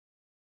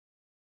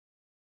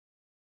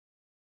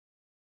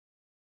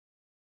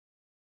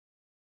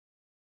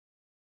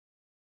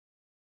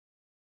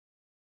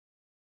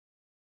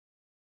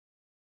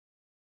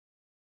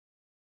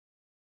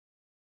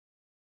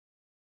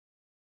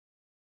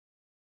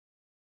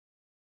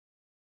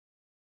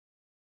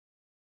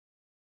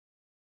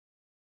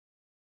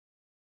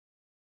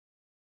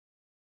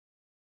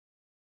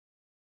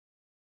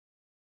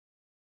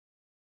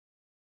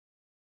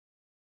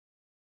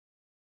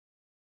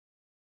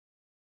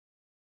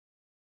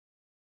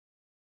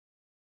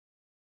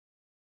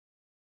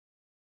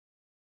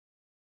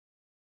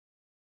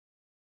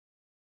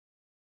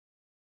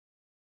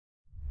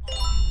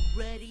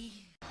ready?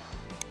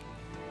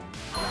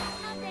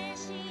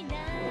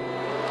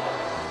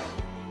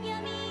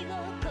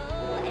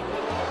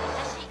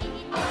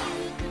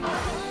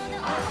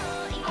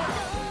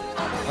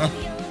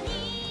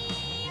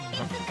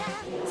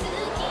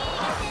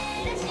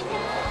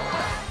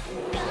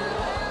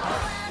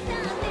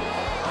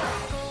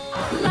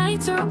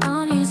 Lights are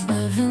on, he's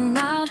living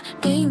loud,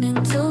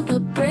 gaming till the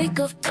break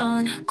of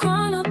dawn.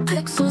 Chrono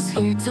Pixel's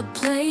here to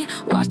play,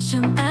 watch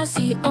him as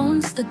he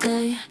owns the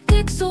day.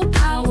 Pixel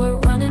power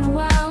running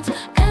wild,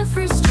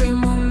 every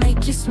stream will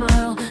make you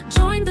smile.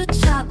 Join the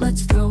chat,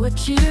 let's throw a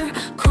cheer.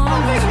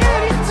 Chrono's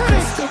world, it's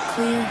crystal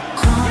clear.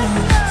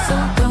 Chrono, so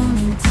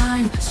going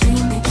time,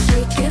 stream it,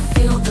 shake it,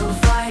 feel the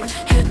vibe.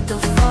 Hit the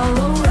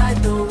follow, ride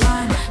the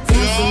rhyme,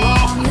 dance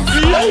along, it's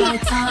all my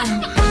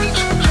time.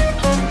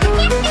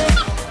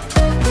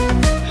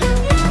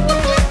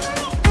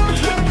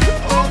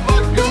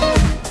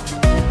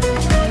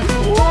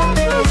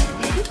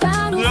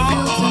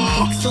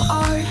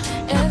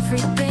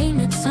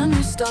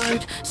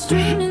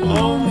 Streaming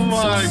moments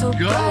are so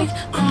bright.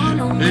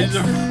 Chrono makes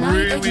the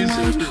night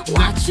ignite.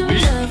 Watch you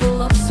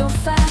level up so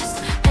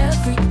fast.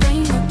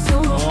 Everything into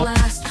a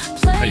blast.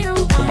 Player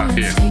one,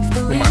 take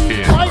the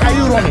lead. Why are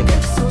you running?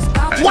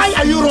 Why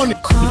are you running?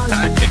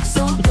 Chrono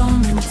Pixel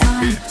going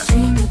time.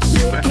 Stream it,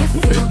 shake it,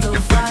 feel the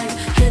vibe.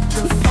 Hit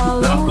the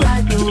follow,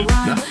 ride the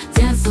rhyme.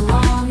 Dance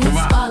along,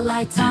 it's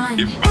spotlight time.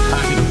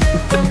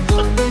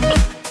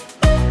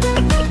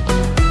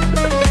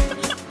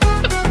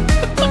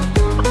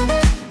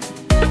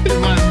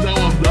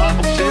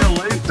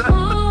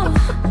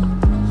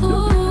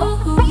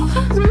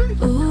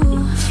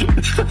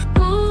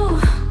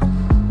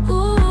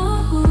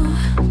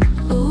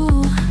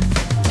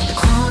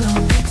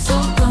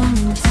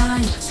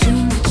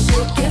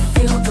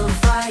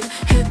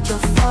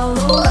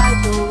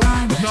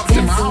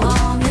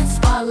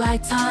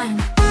 Time.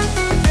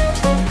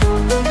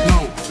 No,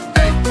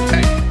 hey,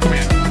 come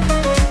here.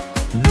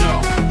 No.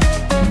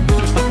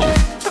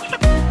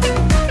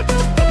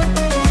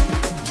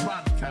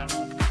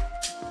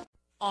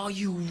 Are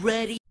you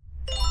ready?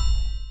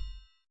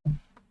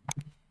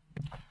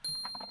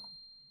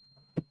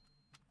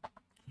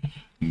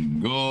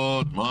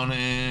 Good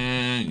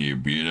morning, you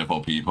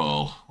beautiful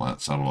people.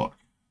 Let's have a look.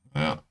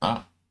 Yeah,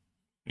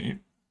 Hey.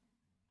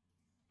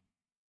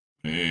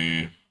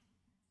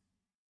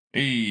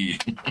 Hey.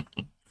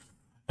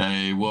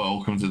 Hey,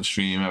 welcome to the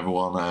stream,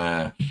 everyone.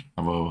 I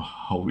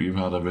hope you've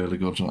had a really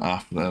good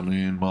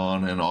afternoon,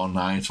 morning, or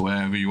night,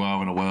 wherever you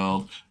are in the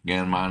world.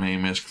 Again, my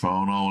name is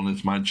Chrono, and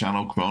it's my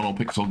channel, Chrono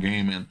Pixel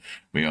Gaming.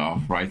 We are a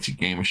variety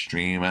gamer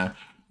streamer,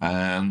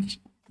 and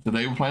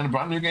today we're playing a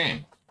brand new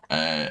game.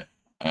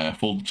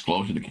 Full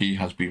disclosure, the key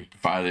has been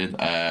provided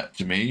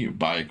to me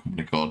by a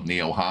company called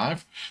Neo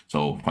Hive,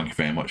 so thank you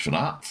very much for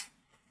that.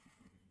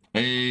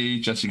 Hey,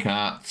 Jesse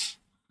Cat.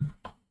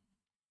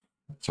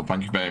 So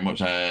thank you very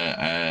much,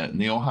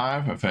 Neo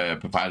Hive, for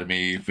providing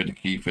me for the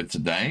key for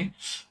today,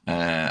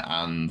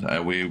 and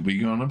we're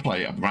going to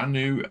play a brand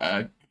new,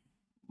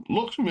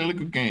 looks a really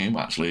good game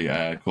actually,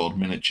 called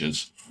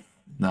Miniatures.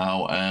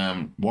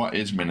 Now, what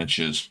is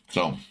Miniatures?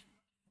 So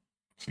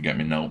get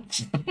me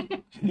notes,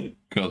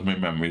 because my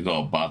memory's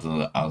all bad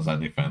as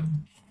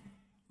anything.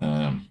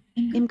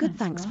 I'm good,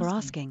 thanks for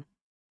asking.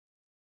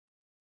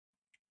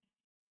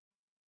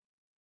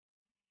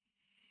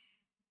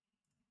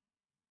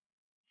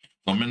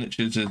 So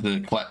Miniatures is a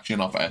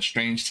collection of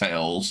strange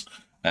tales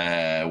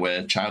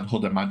where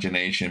childhood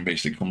imagination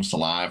basically comes to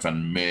life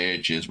and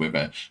merges with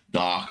a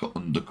dark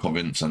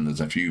undercurrents, and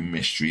there's a few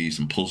mysteries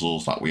and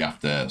puzzles that we have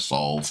to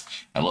solve.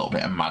 A little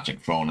bit of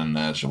magic thrown in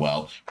there as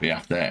well. We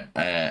have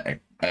to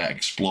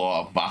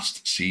explore a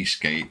vast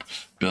seascape,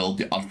 build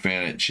the odd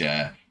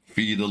furniture,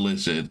 feed a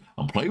lizard,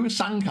 and play with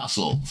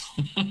sandcastles.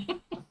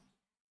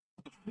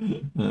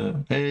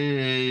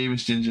 Hey,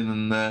 Miss Ginger,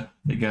 and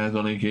you guys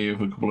only here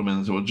for a couple of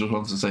minutes. So I just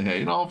wanted to say,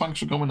 hey, thanks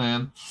for coming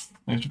in.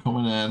 Thanks for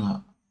coming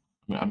in.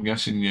 I'm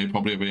guessing you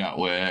probably be at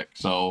work,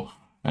 so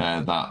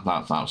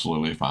that's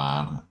absolutely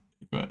fine.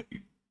 But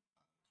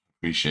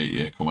appreciate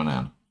you coming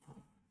in.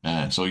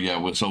 So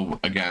yeah, so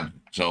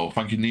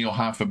thank you, Neo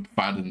Hive, for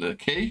providing the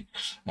key.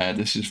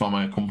 This is from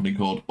a company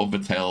called Other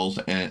Tales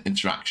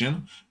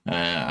Interaction.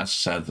 As I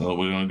said, we're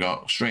going to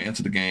go straight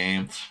into the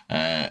game,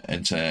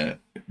 into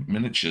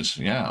Miniatures.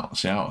 Yeah,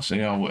 see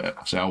how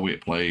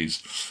it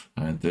plays.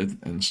 I did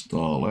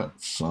install it.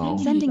 So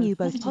Sending you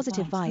both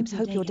positive vibes.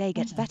 Hope your day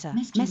gets better.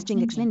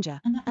 Messaging X Ninja,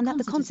 and that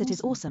the concert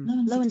is awesome.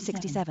 Low and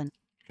 67.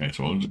 Okay,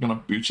 so we're just going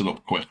to boot it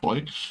up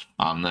quickly,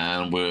 and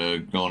then we're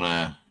going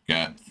to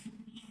get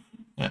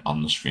it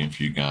on the screen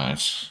for you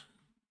guys.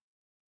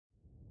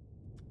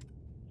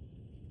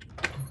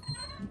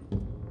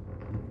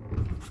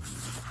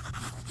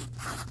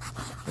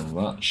 So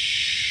that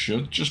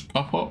should just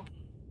pop up.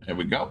 Here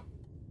we go.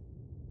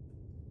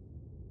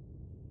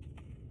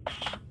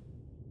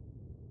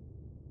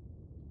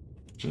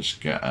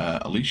 Just get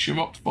Alicia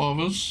up for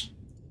us.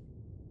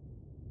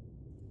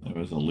 There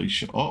is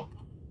Alicia up.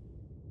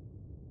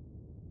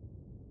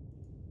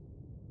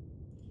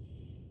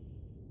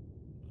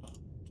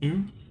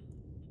 2.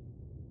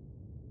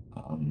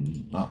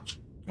 And that's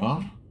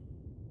gone.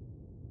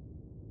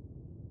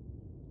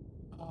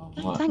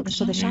 Thanks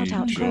for the shout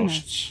out,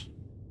 Kronos.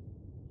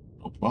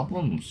 No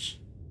problems.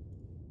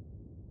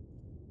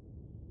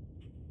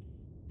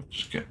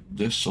 Just get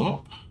this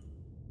up.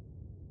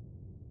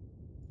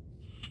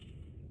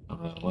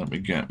 Let me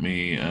get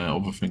me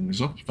other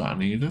things up that I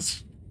needed.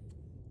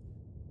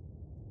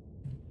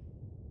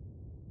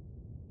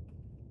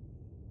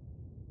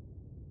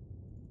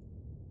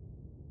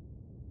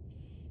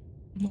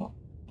 Not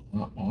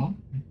that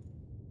one.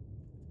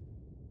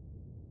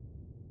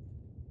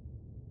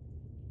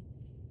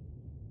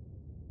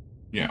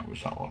 Yeah, it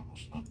was that one,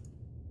 wasn't it?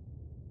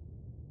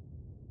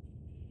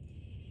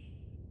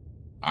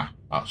 Ah,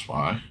 that's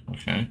why.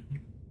 Okay.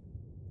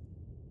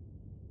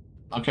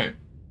 Okay.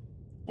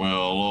 We're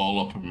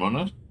all up and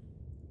running.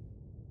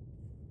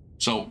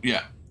 So,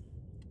 yeah.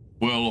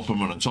 We're all up and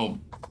running. So,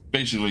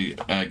 basically,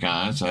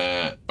 guys,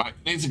 right,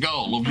 need to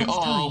go. Love you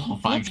all.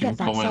 Thank you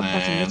for coming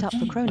in.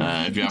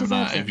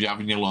 If you're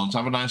having your lunch,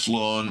 have a nice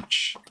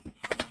lunch.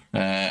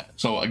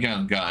 So,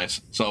 again,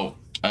 guys, so...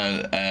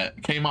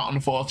 came out on the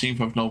 14th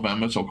of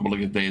November, so a couple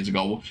of days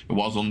ago. It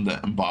was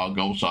under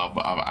embargo, so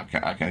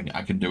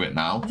I can do it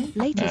now.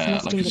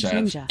 Latest like I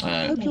said,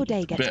 hope your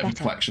day gets bit of better.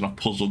 a collection of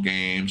puzzle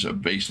games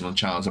based on the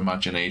child's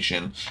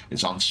imagination.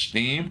 It's on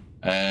Steam.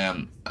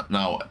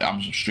 Now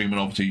I'm streaming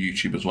over to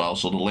YouTube as well,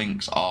 so the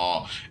links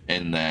are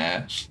in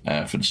there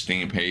for the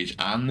Steam page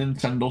and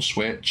Nintendo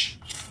Switch.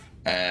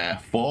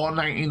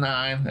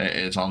 $4.99 it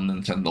is on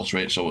Nintendo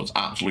Switch, so it's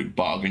absolute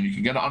bargain. You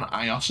can get it on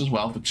iOS as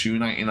well for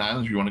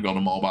 $2.99 if you want to go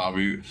the mobile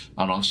route,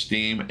 and on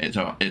Steam it's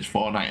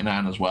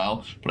 $4.99 as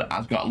well, but it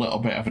has got a little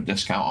bit of a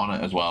discount on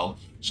it as well,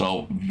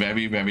 so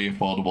very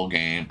affordable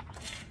game.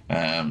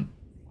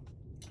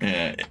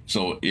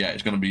 So yeah,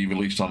 it's going to be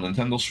released on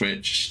Nintendo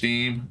Switch,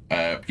 Steam,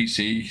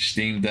 PC,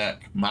 Steam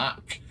Deck,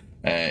 Mac,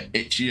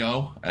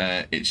 itch.io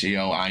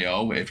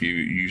if you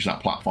use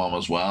that platform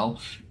as well,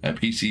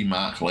 PC,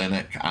 Mac,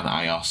 Linux, and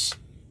iOS.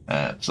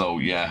 So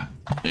yeah,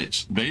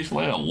 it's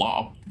basically a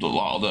lot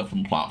of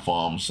different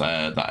platforms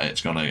that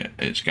it's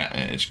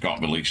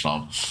got released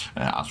on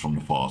as from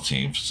the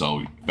 14th.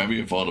 So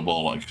very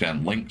affordable. Like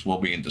again, links will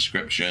be in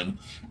description.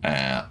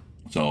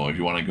 So if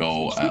you want to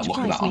go look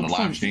at that on the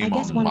live stream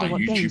on my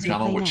YouTube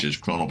channel, which is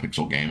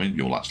Chronopixel Gaming,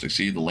 you'll actually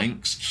see the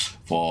links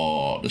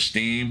for the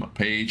Steam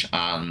page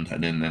and the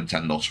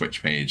Nintendo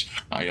Switch page.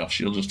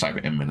 You'll just type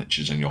it in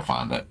miniatures and you'll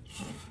find it.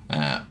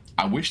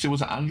 I wish there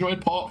was an Android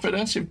port for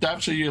this. If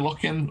devs are you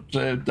looking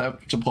to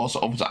port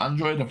it over to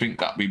Android, I think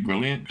that'd be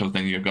brilliant, because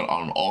then you've got it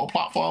on all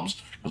platforms.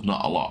 There's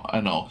not a lot. I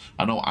know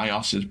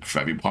iOS is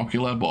very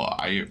popular, but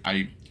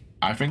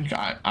I think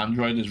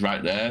Android is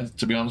right there,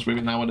 to be honest with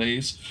you,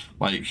 nowadays.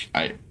 Like,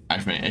 I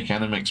think it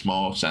kind of makes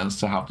more sense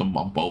to have them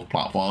on both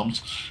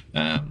platforms.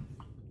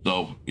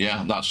 So,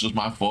 yeah, that's just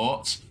my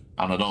thoughts.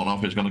 And I don't know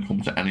if it's going to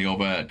come to any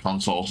other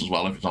consoles as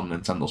well, if it's on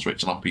Nintendo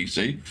Switch and on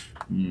PC.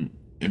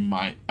 It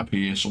might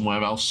appear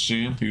somewhere else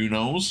soon, who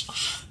knows.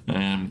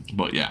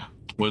 But, yeah,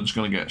 we're just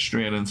going to get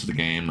straight into the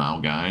game now,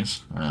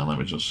 guys. Let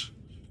me just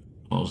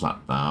close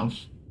that down.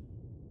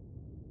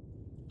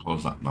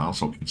 Close that down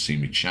so we can see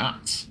me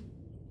chat.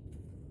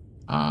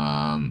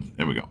 And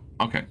here we go.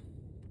 Okay.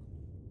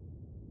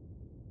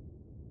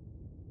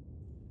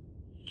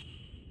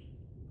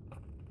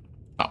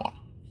 That one.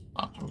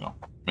 There we go.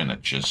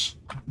 Miniatures.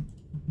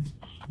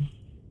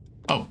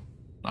 Oh,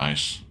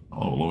 nice.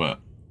 Oh, love it.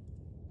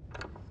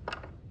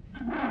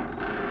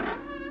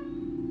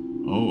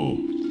 Oh.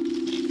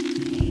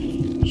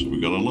 So we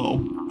got a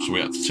little. So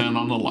we had to turn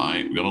on the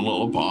light. We got a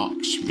little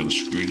box. We got a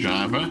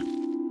screwdriver.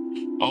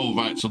 Oh,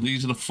 right. So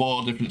these are the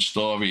 4 different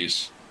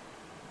stories.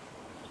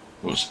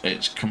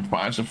 It's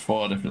comprised of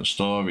 4 different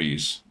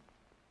stories.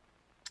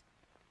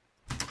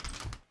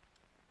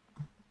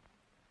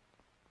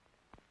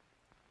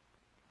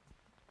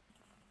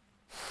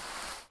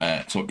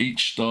 So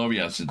each story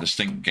has a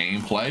distinct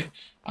gameplay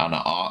and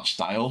an art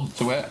style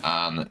to it,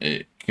 and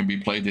it can be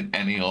played in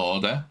any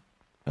order.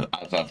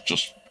 As I've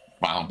just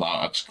found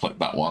out, I just clicked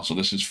that one. So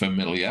this is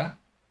familiar.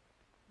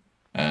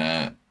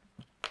 So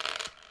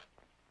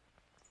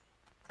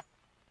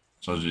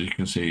as you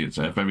can see, it's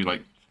a very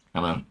like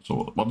kind of.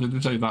 So what did he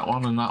say? That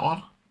one and that one?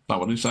 Is that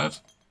what he said?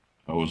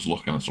 I was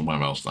looking at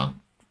somewhere else then.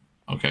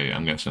 Okay,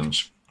 I'm guessing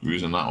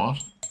screws in that one.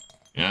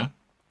 Yeah.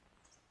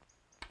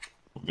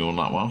 We'll go on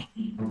that one.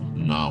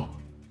 No.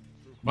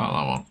 About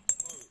that one.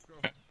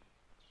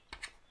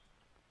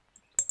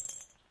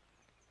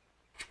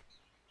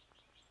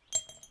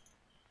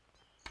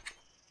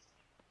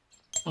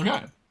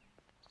 Okay.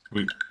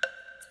 Okay.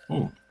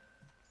 Oh.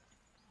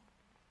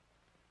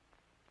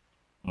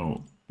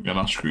 Oh, we got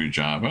our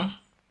screwdriver.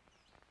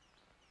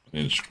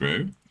 Need a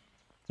screw.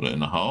 Put it in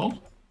the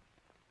hole.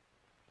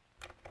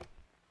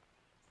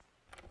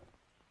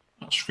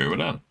 Let's screw it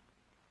in.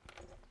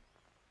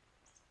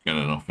 Get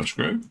enough for a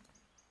screw.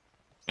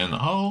 In the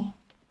hole.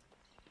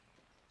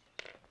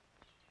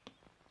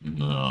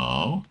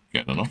 No.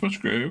 Get enough for a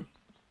screw.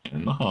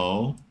 In the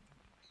hole.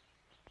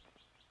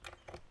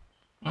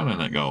 And then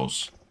it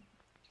goes.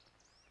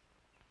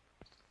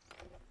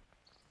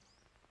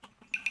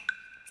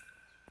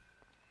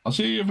 I'll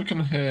see if I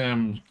can hear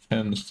him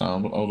turn the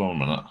sound. Hold on a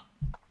minute.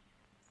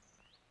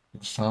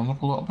 The sound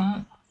up a little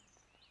bit.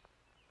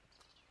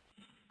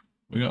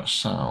 We got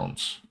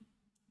sounds.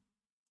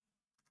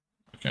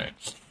 Okay.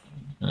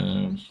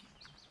 I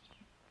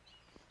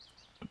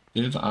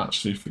did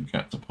actually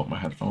forget to put my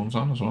headphones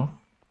on as well.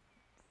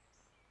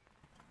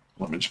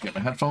 Let me just get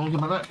my headphones a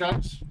minute,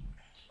 guys.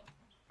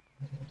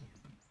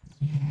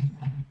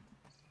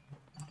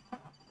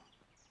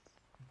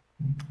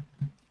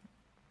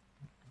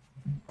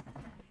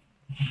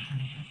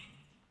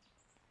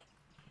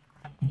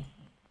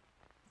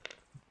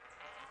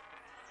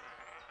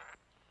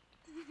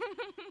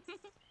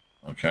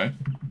 Okay.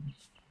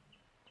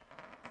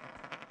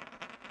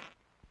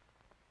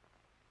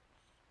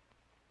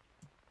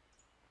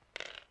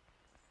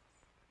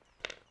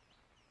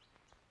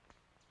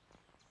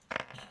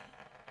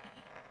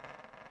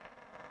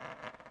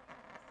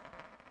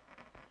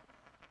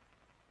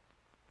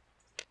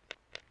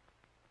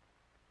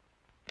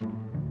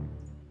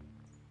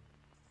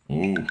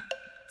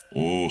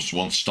 Oh,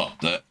 someone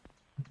stopped it.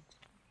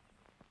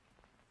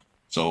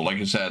 So, like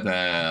I said,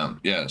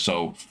 yeah,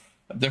 so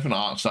different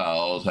art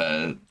styles,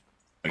 like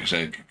I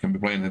said, can be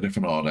played in a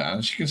different order. And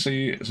as you can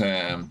see, it's,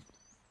 well,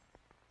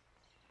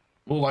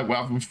 like we're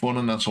having fun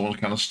and then someone's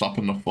kind of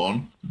stopping the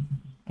fun.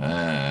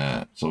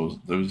 So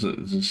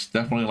there's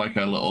definitely like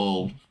a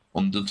little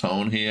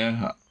undertone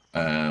here.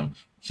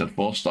 Said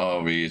 4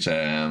 stories,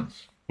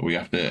 we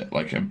have to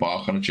like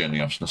embark on a journey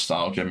of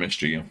nostalgia,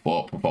 mystery, and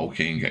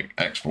thought-provoking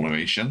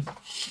exploration.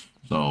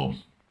 So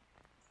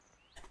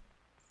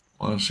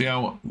we'll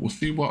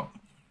see what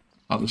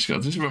I'll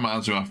discuss. This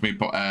reminds me of me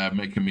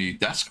making me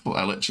desk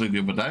literally the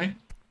other day.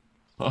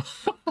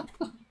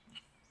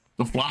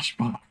 The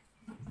flashback,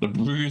 the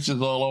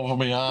bruises all over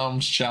my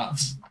arms,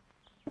 chats.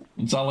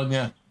 I'm telling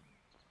you.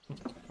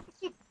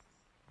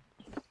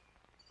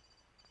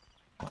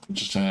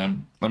 Just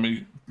let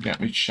me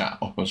get my chat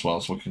up as well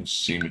so we can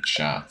see my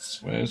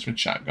chats. Where's my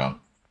chat gone?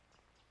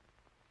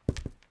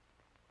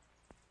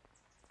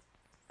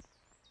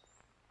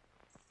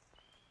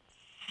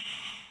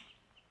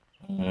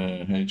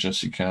 Hey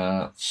Jesse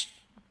Cat.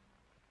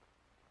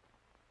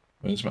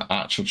 Where's my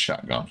actual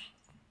chat gone?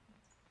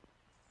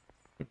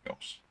 There it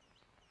goes.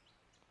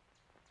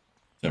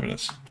 There it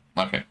is.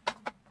 Okay.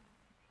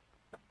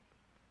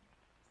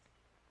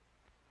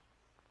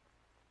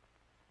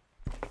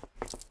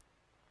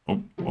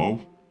 Oh.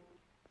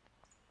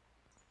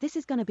 This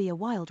is gonna be a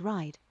wild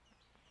ride.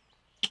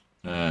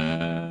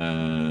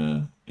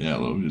 Yeah,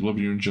 love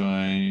you,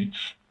 enjoy.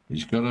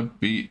 He's gotta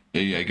beat.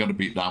 Yeah, he gotta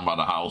beat down by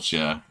the house.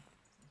 Yeah.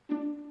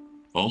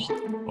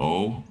 Oh.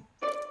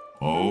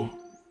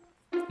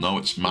 No,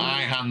 it's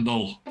my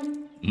handle.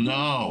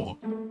 No.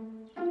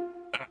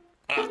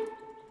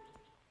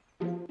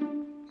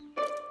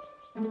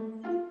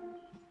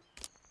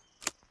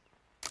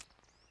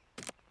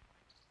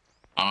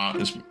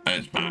 It's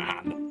my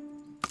handle.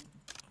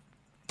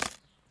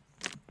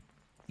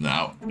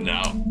 No.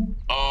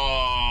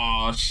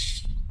 Oh.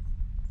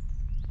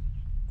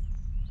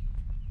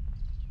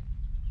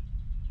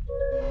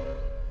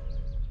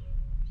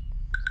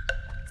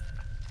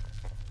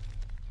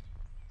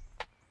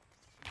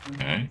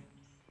 Okay.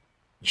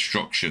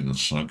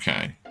 Instructions.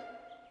 Okay.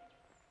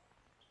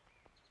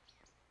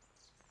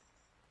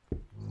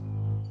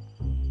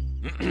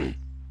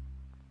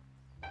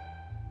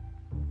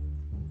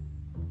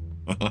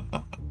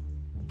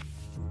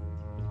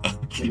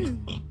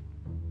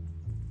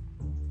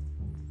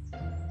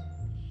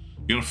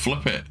 You're gonna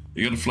flip it.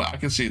 You're gonna flip. I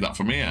can see that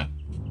from here.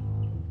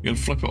 You're gonna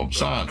flip it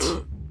upside.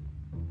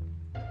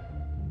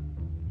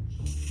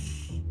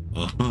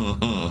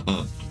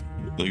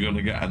 They're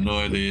gonna get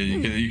annoyed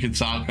here. You can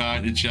tell,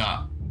 can't you,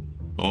 chat?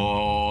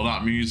 Oh,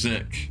 that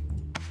music.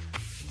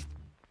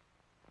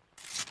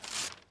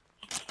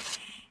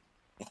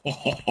 They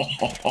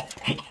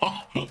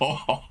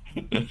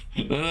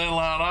didn't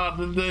like that,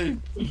 did they?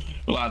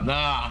 Like,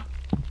 nah.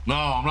 No,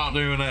 I'm not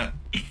doing it.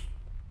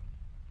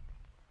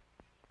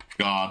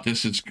 God,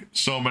 this is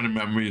so many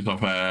memories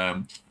of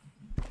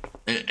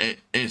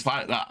it's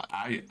like that.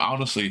 I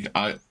honestly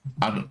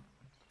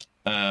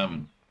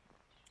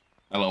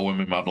hello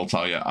women mad, I'll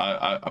tell you.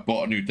 I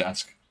bought a new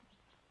desk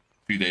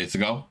a few days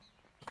ago.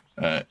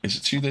 Is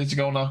it 2 days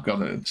ago now?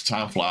 God,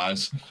 time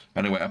flies.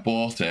 Anyway, I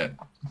bought it.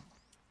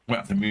 We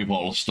have to move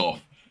all the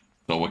stuff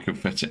so we can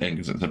fit it in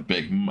because it's a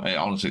big,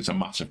 honestly, it's a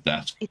massive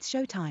desk. It's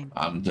showtime.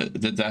 And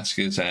the desk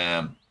is,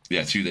 yeah,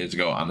 2 days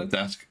ago, and the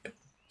desk,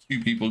 2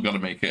 people got to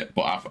make it,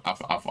 but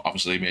I've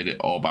obviously made it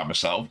all by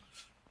myself.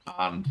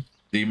 And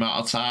the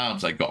amount of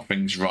times I got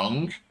things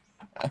wrong,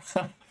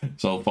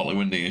 so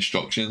following the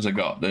instructions, I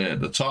got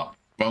the top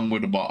wrong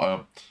with the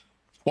bottom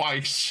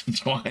twice.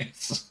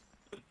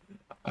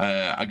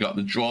 I got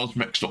the drawers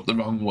mixed up the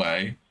wrong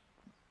way.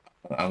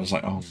 I was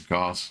like, oh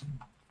God.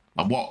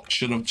 And what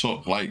should have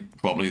took like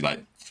probably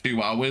like 2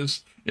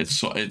 hours, it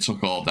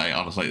took all day.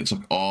 Honestly, it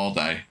took all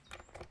day.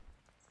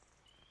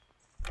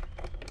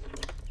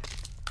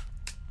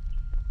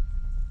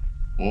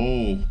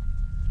 Oh,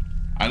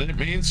 I didn't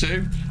mean to.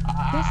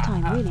 This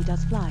time really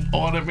does fly.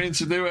 Oh, I didn't mean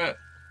to do it.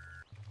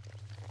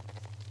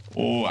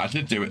 Oh, I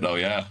did do it though,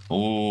 yeah.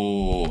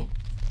 Oh.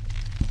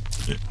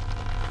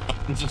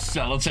 I'm just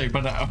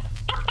sellotaping now.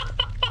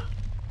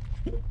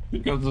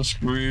 Because the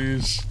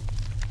screws.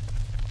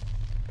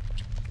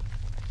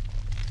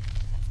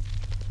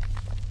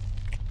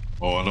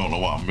 Oh, I don't know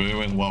what I'm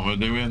doing. What am I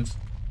doing?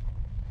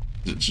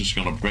 It's just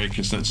gonna break.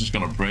 It's just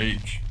gonna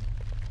break.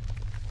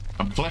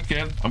 I'm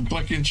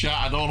clicking chat.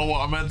 I don't know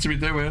what I'm meant to be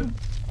doing.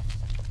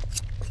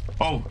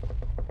 Oh,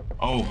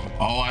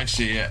 I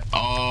see it.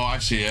 Oh, I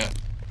see it.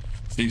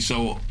 See,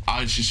 so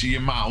as you see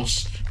your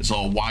mouse, it's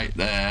all white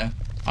there,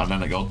 and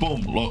then it goes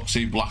boom. Look,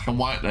 see black and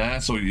white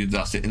there. So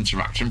that's the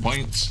interaction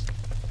points.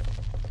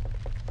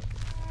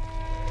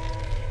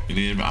 You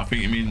need, I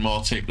think you need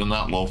more tape than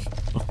that, love.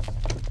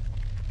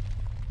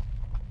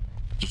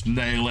 Just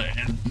nail it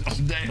in.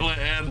 Just nail it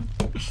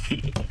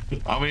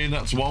in. I mean,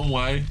 that's one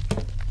way.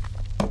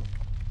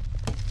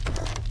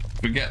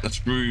 Forget the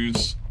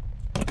screws.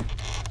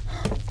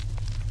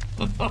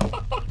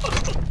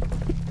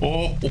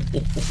 Oh,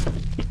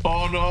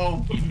 oh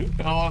no.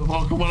 Oh, it's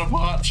all coming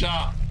apart,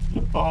 chat.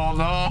 Oh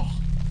no.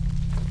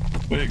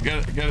 Wait,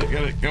 get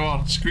it. Go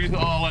on. Squeeze it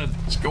all in.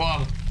 Just go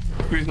on.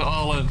 Squeeze it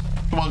all in.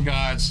 Come on,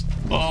 guys.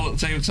 All at the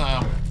same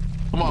time.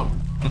 Come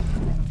on.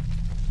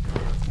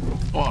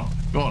 Come on.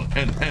 Go on.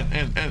 In.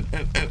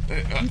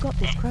 You got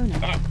this,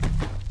 Chrono.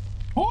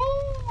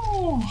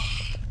 Oh,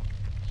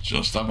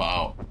 just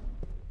about.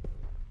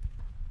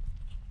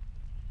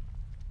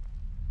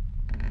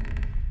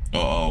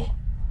 Uh-oh.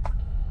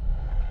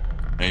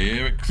 I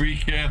hear it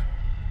creaking.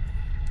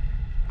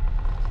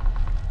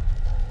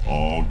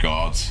 Oh,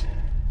 God.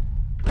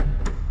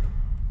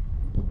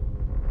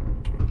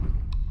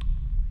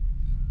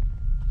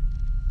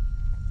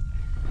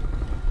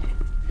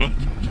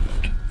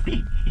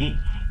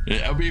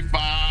 It'll be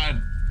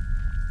fine.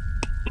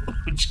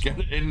 Just get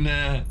it in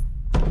there.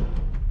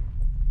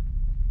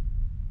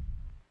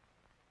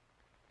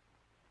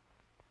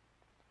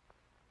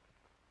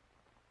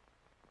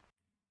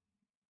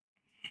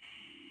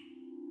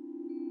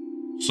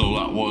 So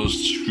that was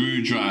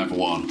screwdriver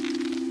one.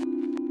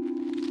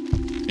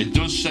 It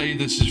does say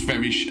this is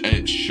very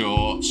it's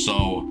short,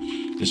 so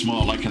it's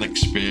more like an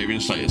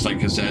experience. Like it's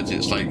like I said,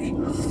 it's like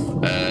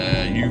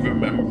you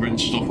remembering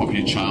stuff of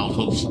your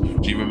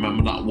childhood. Do you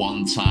remember that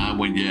one time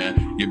when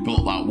you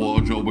built that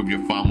wardrobe with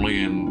your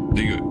family and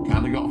you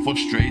kind of got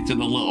frustrated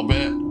a little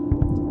bit?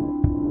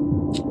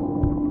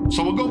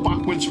 So we'll go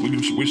backwards.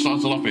 We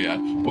started off here.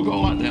 We'll go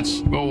like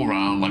this, go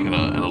around like in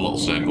a little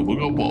circle. We'll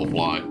go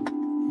butterfly.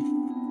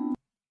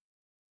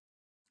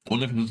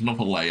 Wonder if there's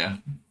another layer.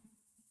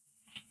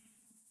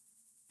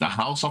 The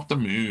House of the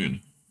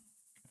Moon.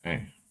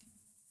 Okay.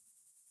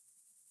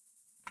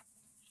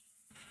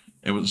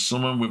 It was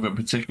summer with a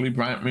particularly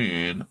bright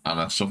moon and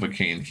a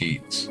suffocating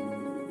heat.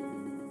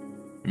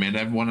 It made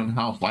everyone in the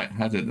house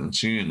lightheaded, and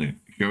soon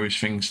curious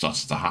things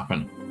started to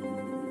happen.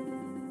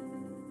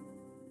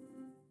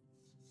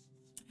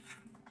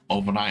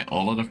 Overnight,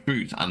 all of the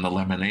fruit and the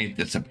lemonade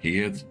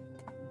disappeared.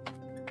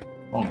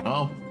 Oh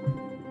no.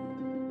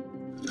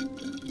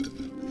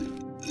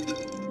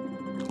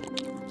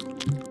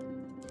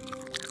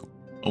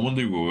 I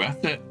wonder who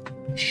left it.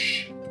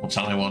 Shh, don't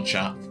tell anyone,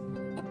 chat.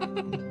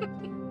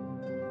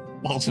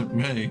 Wasn't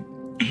me.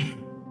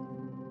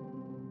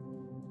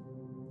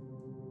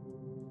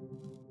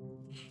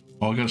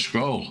 Oh, I gotta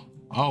scroll.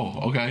 Oh,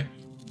 okay.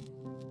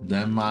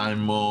 Then my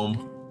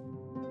mum.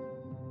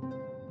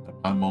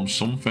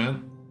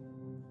 Something.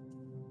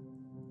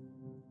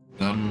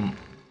 Then.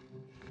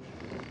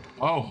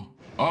 Oh.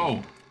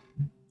 Hold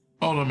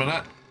on a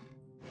minute.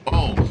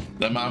 Oh,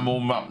 then my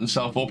mum wrapped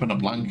herself up in a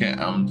blanket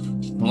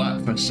and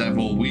slept for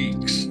several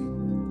weeks.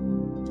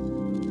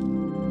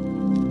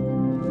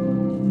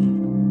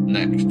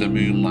 Next, the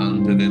moon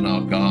landed in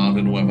our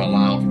garden with a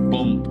loud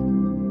bump.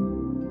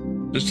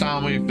 Just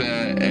tell me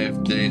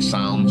if the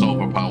sound's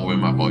overpowering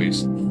my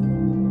voice.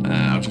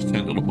 I've just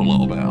turned it up a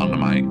little bit on the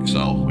mic,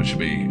 so we should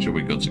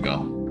be good to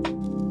go.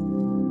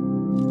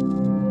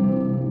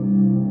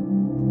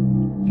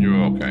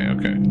 You're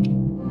okay.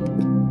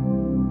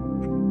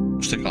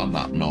 Stick on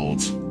that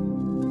note.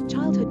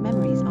 Childhood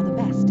memories are the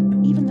best,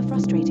 even the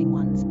frustrating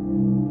ones.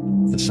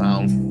 The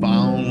sound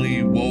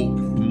finally woke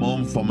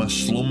Mum from a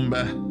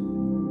slumber.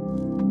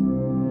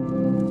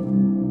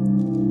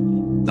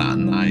 That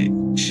night,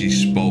 she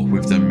spoke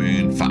with the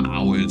moon for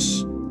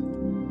hours.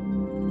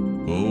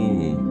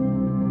 Oh.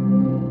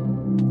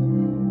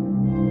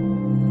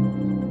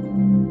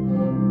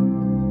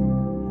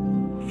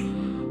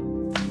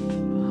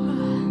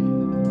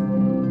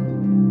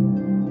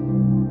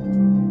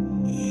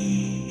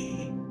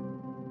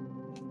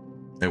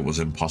 It was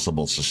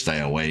impossible to stay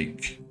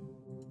awake.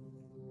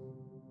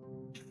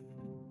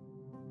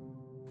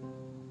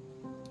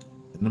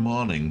 In the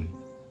morning,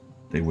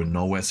 they were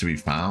nowhere to be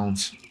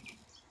found.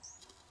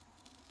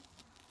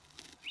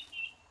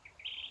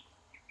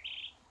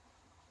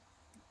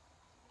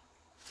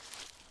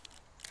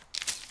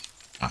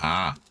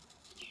 Aha.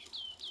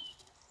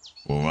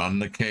 We're on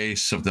the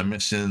case of the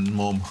missing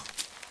mum.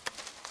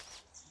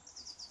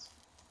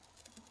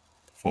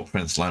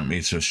 Footprints led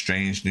me to a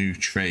strange new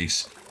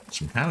trace.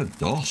 Some kind of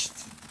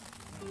dust.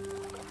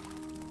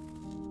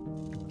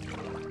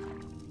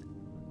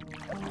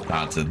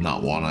 Dad did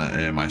not want to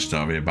hear my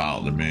story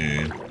about the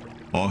moon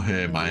or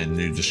hear my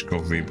new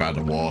discovery by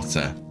the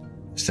water.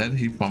 Instead,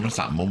 he promised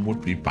that Mum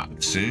would be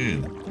back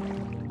soon.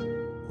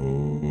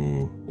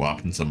 Ooh, what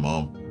happened to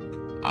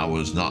Mum? I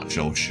was not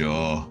so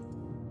sure.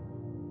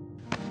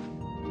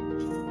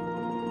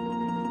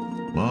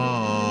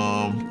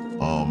 Mom!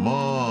 Oh,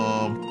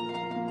 Mom!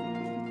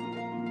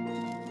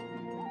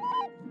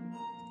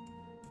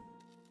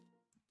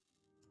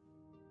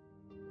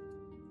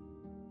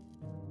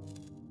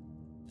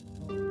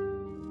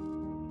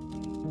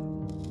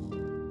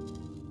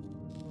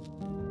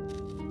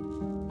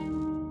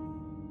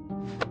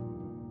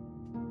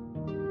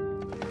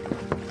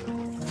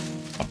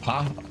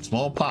 A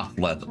small path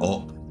led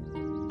up.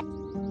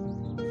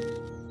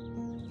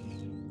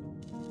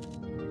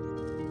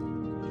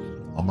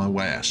 On my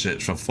way, I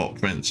searched for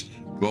footprints,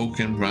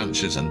 broken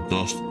branches and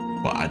dust,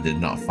 but I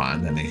did not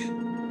find any.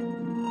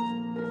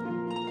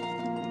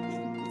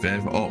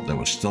 Further up, there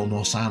was still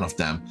no sign of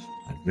them.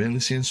 I'd really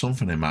seen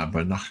something in my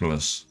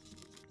binoculars.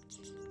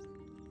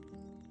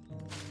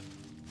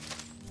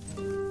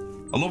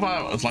 I love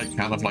how it's like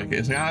kind of like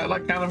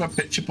a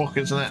picture book,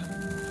 isn't it?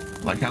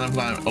 Like kind of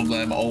like of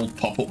them old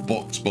pop-up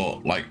books,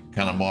 but like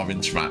kind of more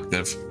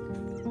interactive.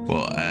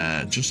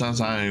 But just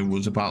as I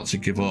was about to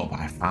give up,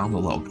 I found a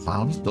little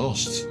cloud of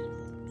dust.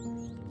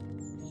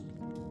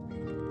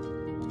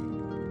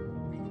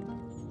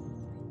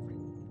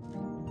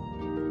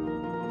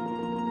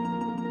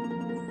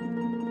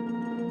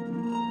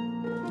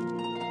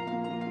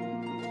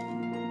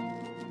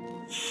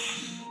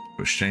 It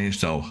was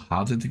strange though.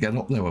 How did they get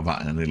up there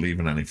without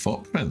leaving any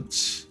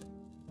footprints?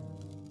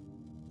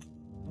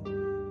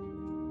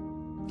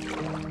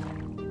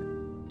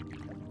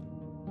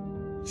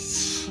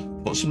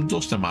 Put some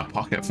dust in my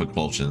pocket for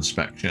closer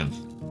inspection.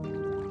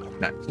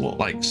 That looked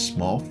like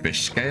small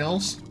fish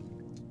scales.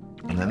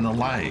 And in the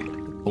light,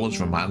 the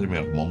colours reminded me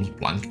of Mum's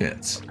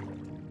blanket.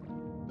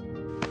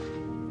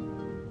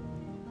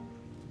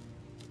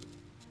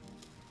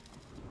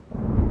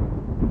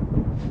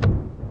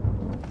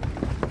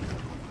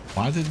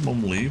 Why did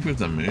Mum leave with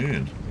the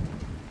moon?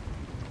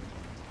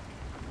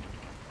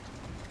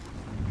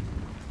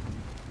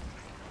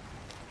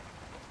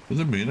 Did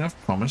the moon have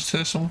promised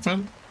her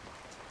something?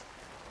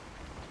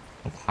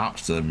 Or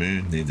perhaps the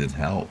moon needed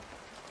help.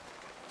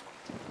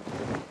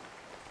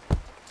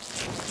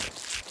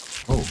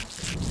 Oh.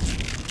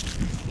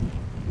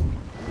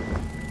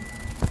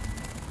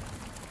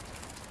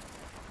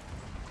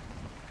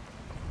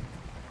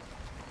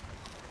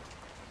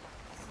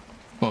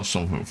 Thought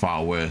something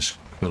far worse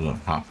could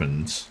have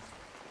happened.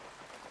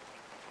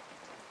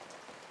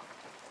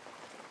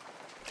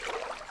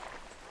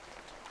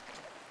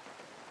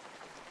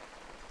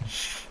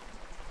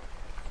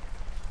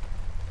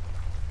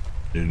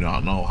 Do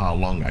not know how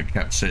long I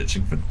kept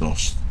searching for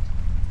dust,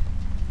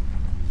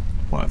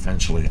 but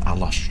eventually I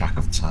lost track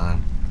of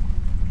time.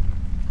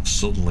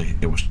 Suddenly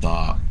it was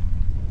dark,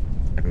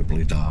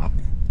 terribly dark.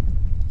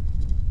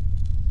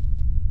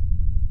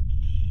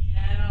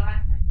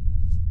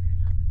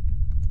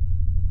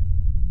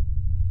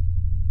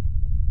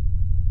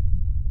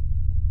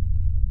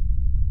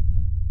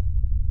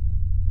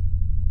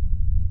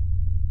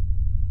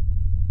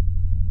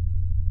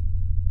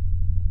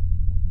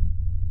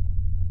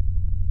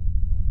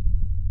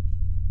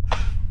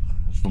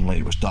 Suddenly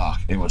it was dark.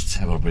 It was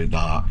terribly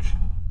dark.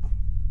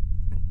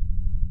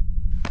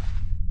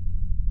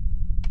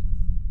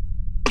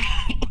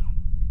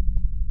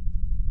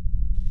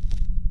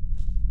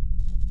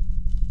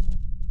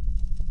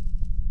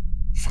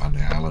 Found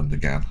the island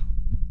again.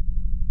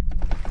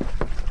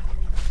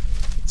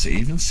 Is it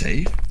even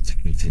safe to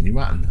continue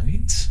at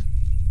night?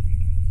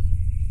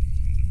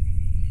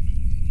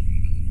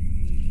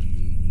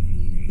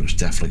 There was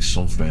definitely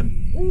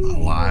something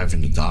alive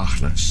in the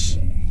darkness.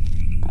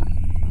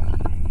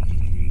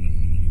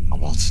 I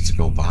wanted to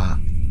go back.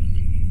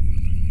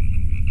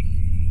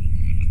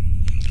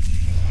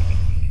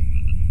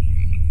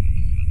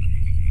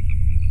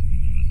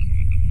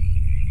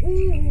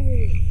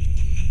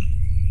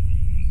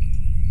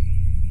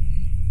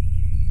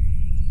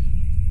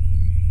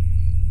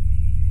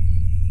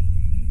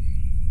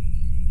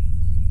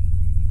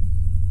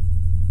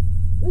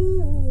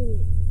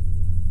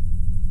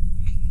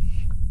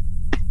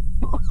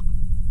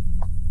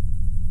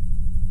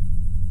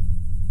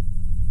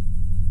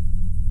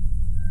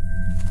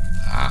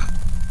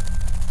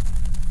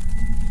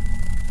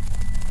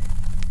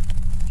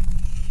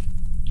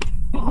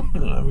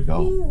 There we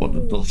go. But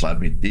the dust led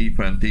me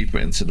deeper and deeper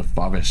into the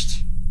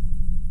forest.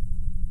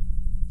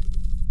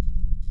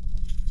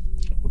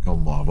 We're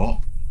going more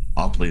up.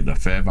 Oddly, the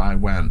further I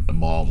went, the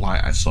more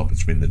light I saw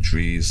between the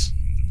trees.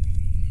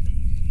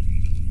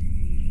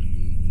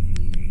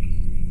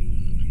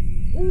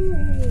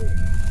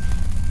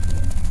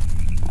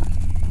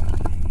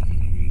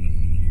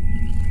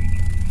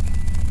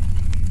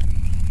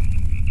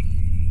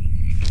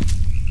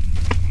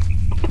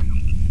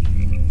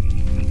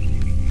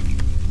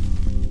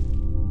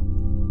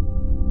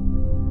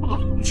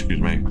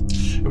 excuse me.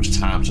 It was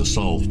time to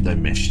solve the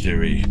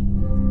mystery.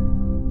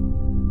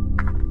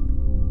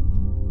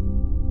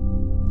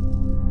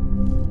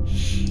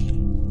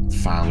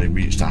 Finally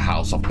reached the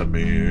house of the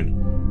moon.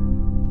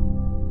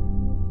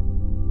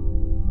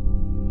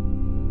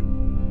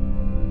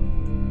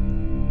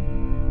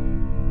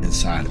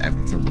 Inside,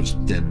 everything was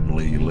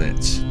dimly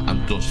lit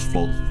and dust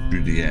floated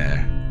through the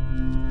air.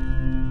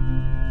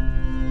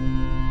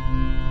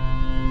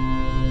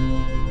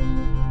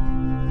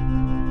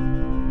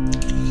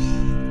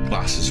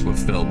 Glasses were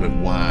filled with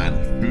wine,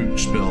 fruit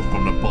spilled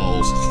from the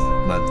bowls,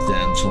 and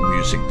gentle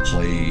music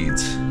played.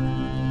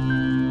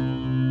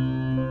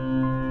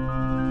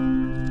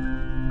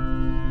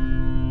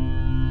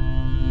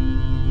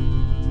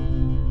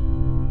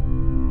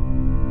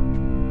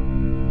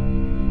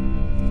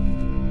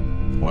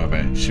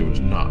 However, she was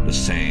not the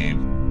same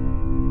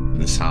in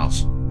this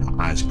house.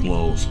 Her eyes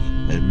closed,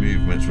 her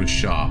movements were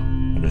sharp,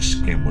 and her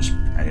skin was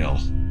pale.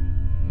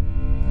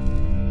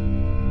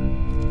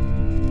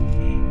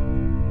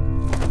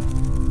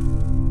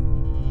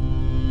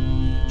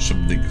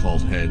 Somebody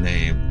called her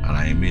name, and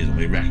I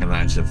immediately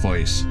recognized her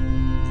voice.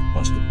 It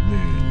was the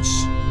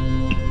moon's.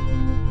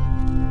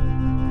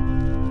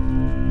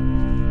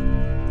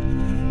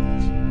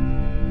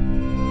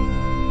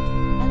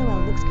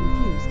 LOL looks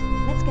confused.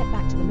 Let's get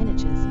back to the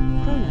miniatures.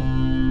 Chrono.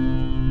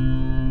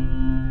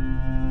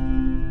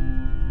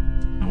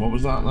 And what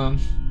was that then?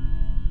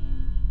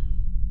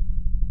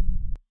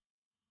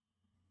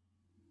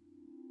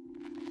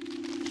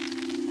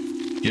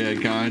 Yeah,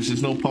 guys,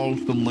 there's no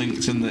posting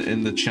links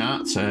in the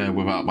chat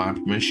without my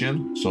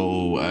permission.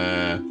 So,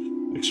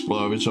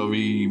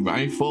 exploratory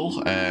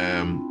rifle.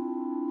 I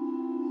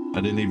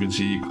didn't even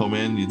see you come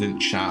in. You didn't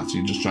chat.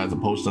 You just tried to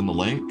post in the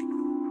link.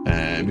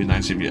 It'd be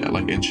nice if you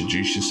like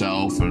introduced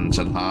yourself and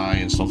said hi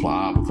and stuff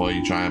like that before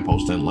you try and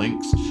post in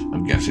links.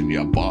 I'm guessing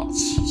you're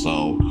bots,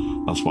 so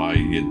that's why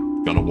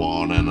you got a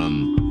warning,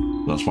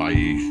 and that's why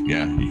you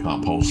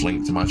can't post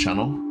link to my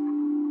channel.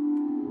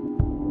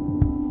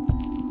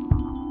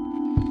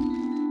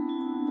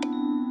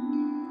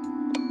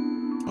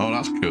 Oh,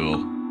 that's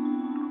cool.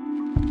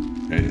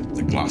 Okay,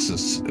 the glass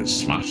is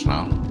smashed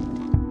now. Go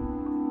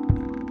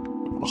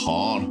for the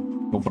hard.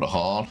 Go for the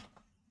hard.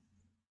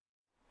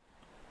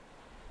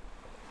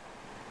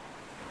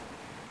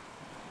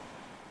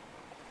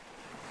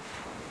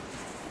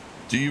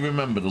 Do you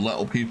remember the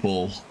little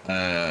people,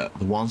 the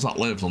ones that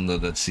lived under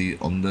the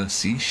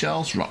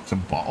seashells, rocks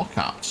and bottle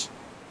caps?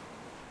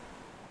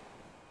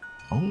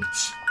 Don't.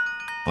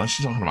 Unless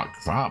you're talking about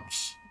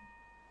crabs.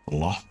 The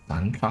Lost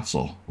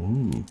Sandcastle.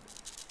 Ooh.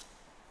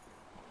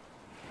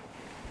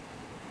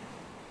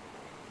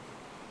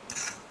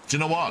 Do you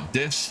know what?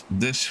 This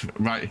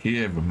right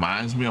here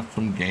reminds me of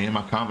some game.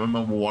 I can't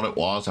remember what it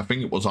was. I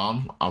think it was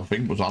on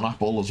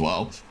Apple as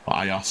well. Or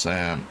iOS.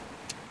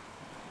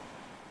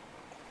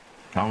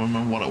 Can't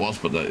remember what it was,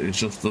 but it's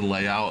just the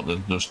layout,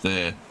 just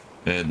the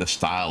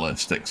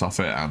stylistics of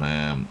it, and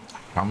I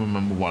can't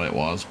remember what it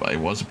was, but it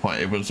was a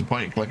point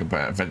and click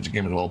adventure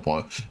game as well,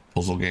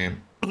 puzzle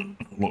game.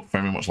 Looked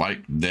very much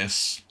like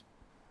this.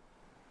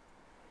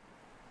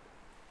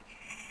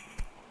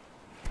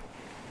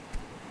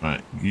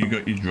 Right, you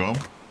got your drum.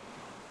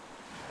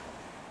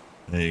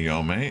 There you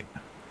go, mate.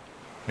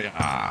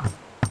 Yeah.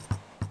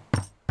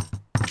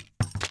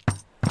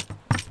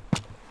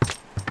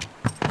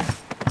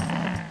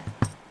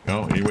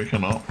 Oh, you're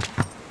waking up.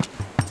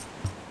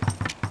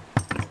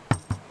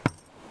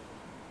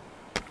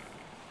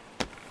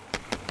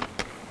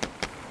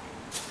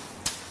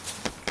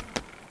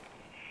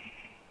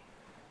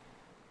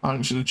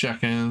 Thanks for the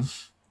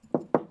check-ins.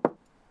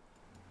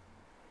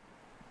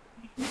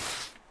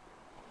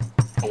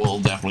 I will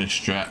definitely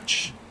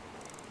stretch.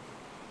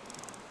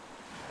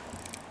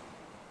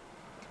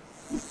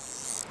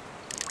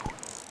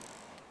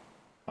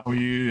 How are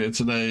you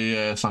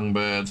today,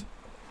 Songbird?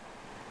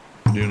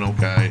 Doing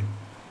okay.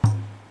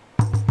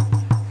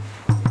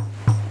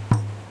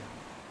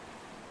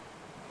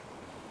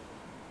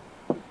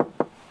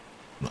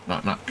 Knock,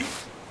 knock, knock.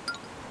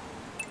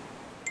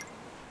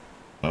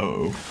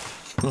 Oh.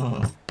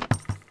 Oh,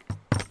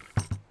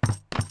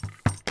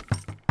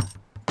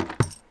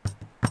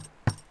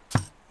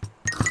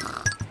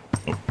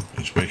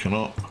 he's waking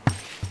up.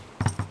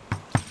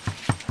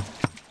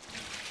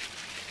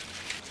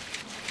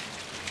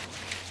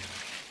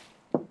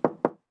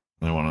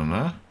 Anyone in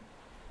there?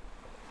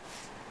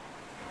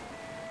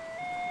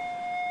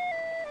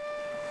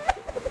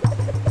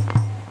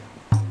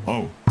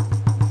 Oh.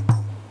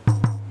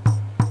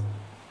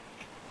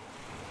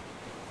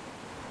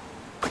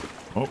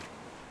 Oh.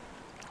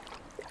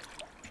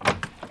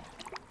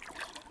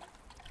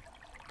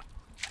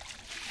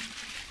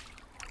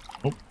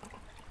 Oh.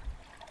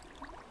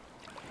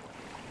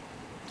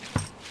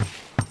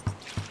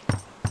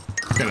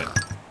 Get it.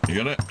 You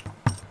got it?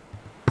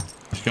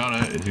 He's got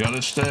it. He's got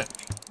his stick.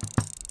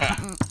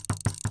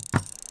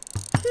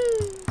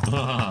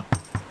 Ah.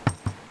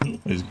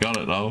 He's got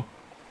it though.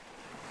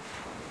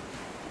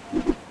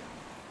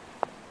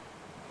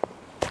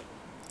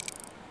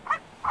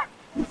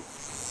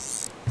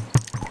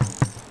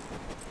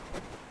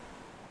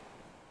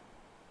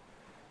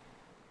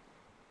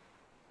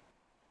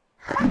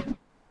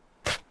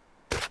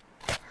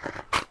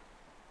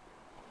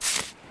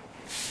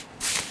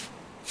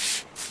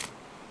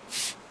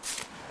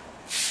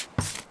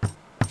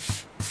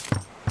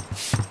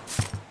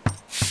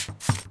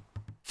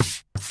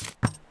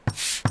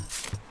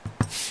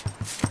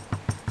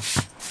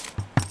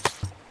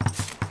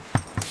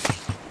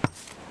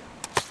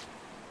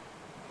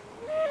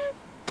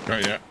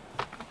 Okay, yeah.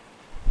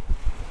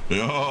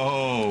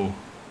 Yo!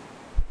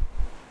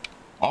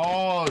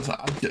 Oh,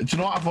 do you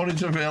know what? I've only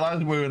just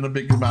realised we're in a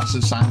big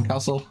massive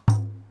sandcastle.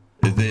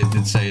 It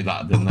did say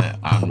that, didn't it?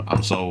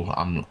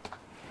 I'm.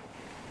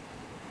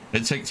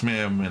 It takes me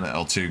a minute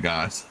or two,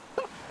 guys.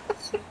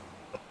 I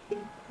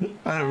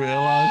didn't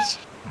realise.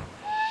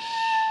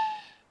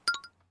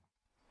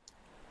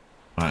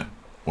 Right,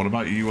 what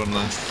about you on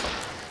this?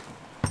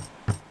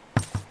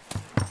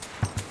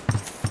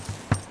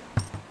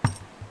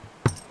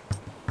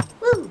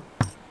 Woo!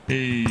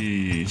 Hey,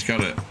 he's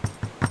got it.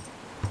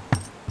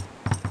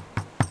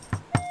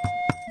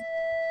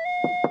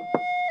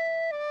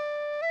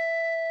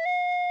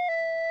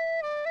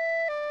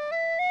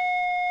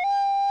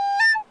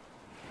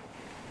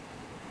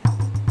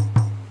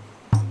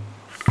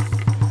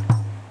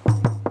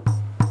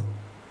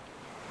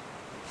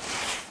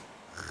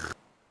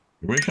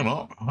 You're waking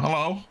up.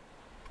 Hello?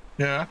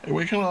 Yeah, you're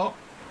waking up.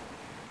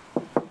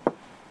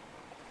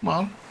 Come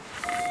on.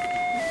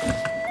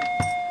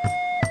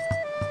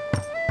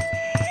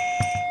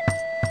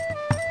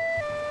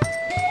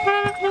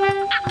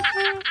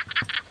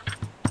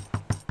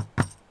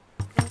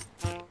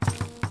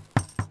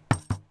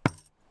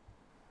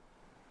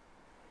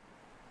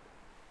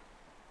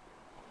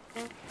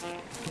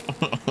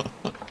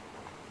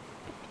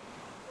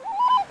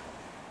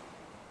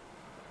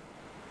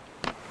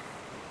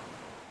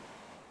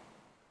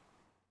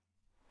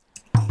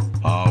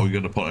 Oh, we're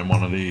gonna put in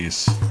one of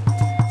these.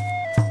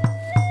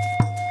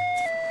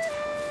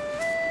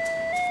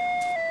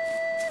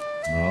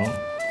 No.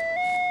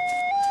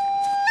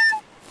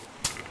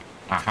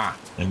 Aha,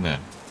 in there.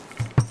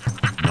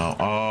 No.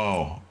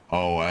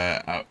 Oh,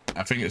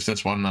 I think it's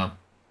this one now.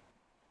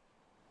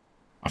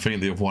 I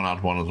think the other one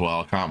had one as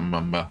well. I can't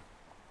remember.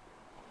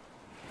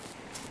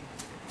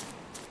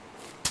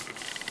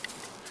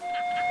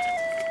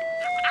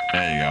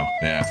 There you go.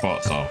 Yeah, I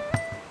thought so.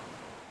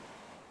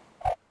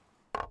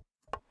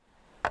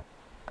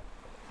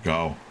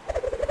 Go.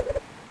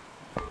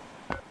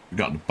 We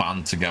got the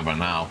band together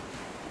now.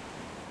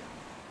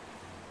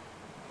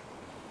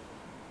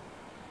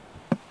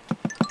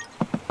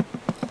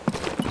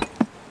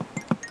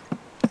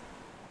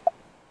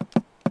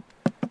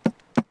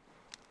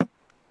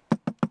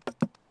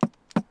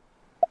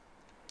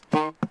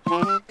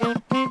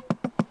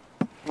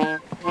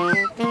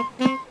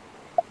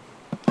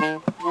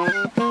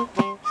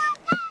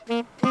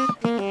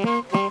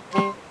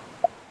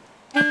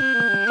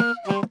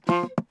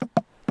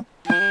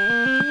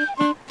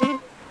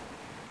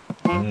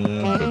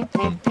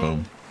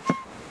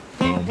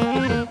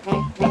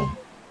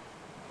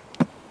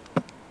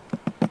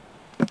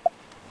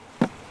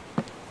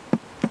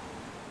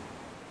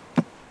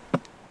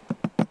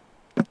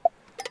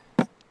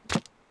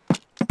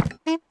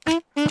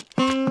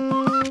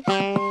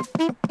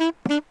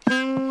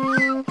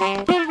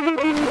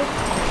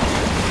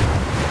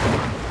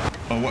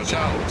 Watch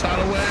out! Turn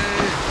away!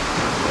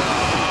 Oh,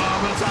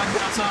 I'm attack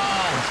castle!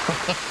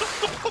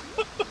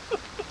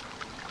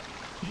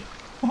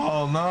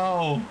 Oh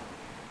no!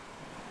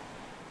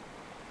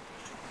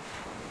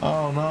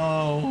 Oh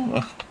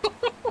no!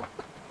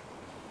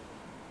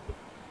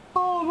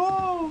 Oh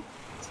no!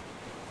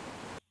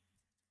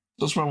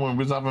 Just when we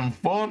was having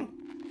fun.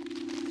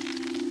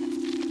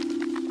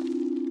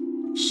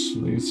 Just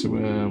need to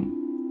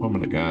 1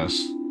 minute,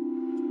 guys.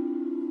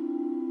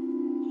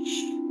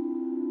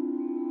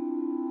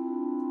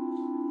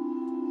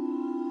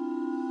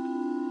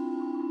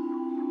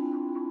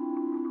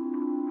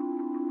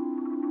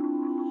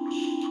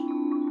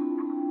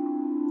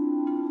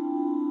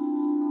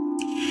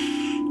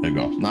 There we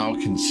go. Now I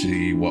can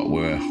see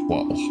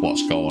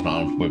what's going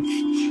on with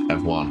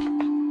everyone.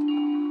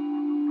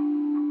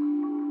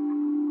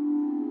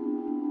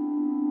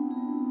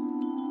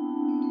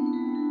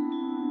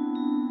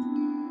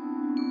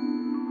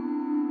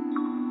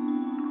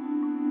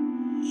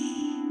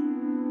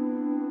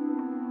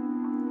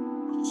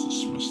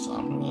 Just missed that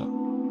a minute.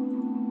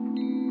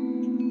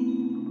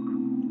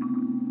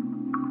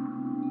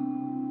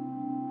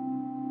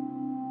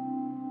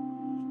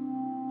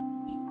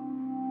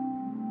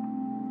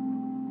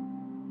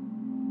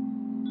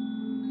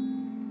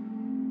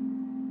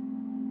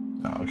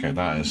 Okay,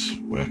 that is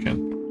working. I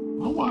don't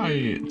know why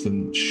it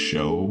didn't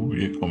show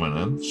you coming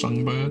in,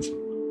 Songbird.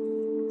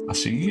 I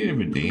see you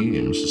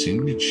redeems, I see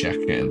you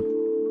check-in.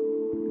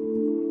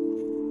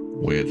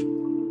 Weird.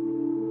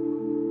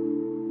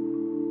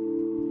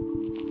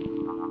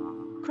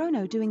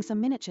 Chrono doing some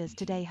miniatures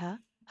today, huh?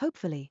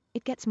 Hopefully,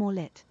 it gets more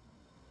lit.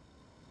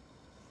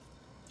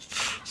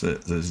 So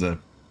there's the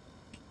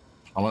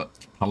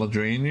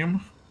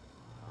paladrinium.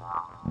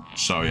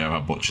 Sorry, I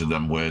butchered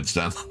them words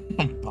then.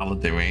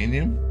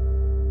 Paladrinium.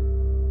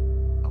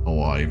 I don't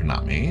know what even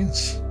that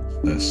means.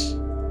 This.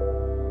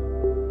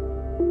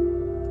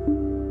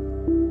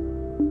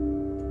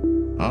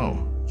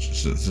 Oh,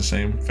 it's the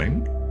same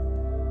thing.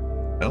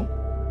 Bill.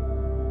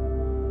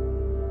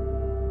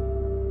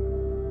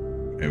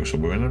 Okay, so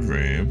we're in a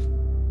room.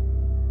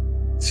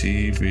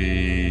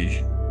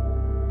 TV.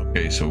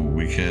 Okay, so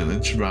we can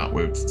interact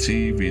with the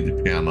TV,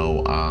 the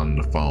piano, and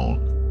the phone.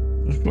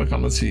 Let's click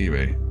on the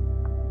TV.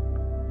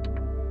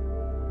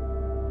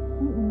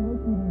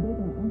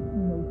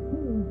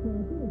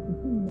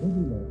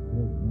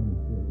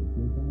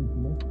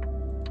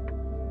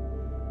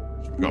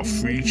 We've got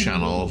 3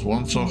 channels.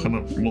 One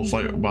talking, looks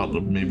like about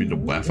maybe the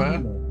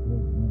weather.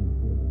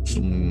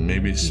 Some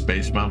maybe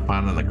spaceman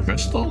finding a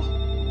crystal.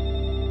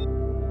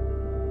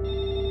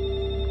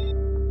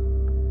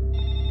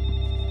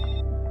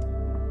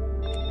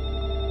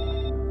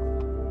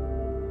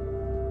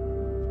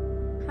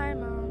 Hi,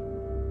 Mom.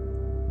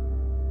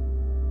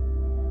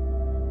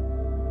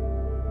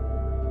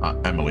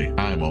 Emily.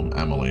 Hi, Mom.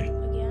 Emily.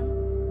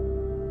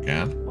 Again?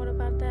 Again? What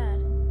about Dad?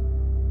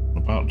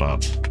 What about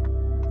Dad?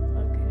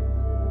 Okay.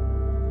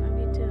 Love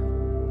you too.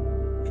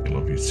 Okay,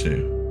 love you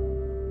too.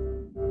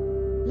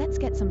 Let's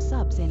get some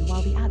subs in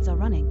while the ads are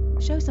running.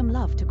 Show some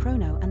love to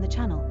Chrono and the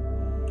channel.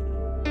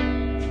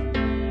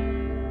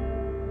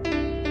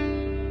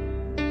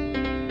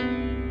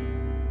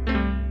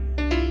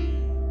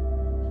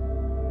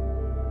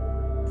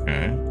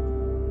 Okay.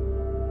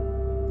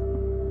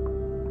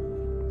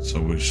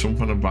 So with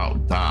something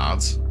about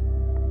Dad.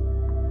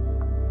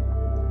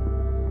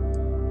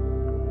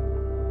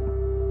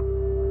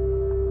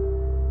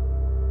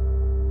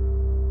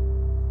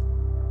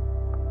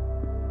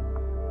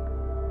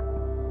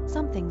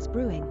 Something's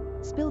brewing.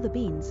 Spill the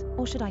beans,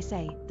 or should I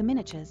say, the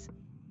miniatures.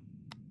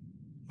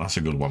 That's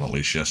a good one, at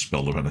least. Yes,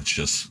 spill the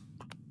miniatures.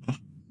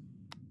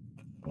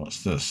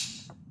 What's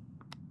this?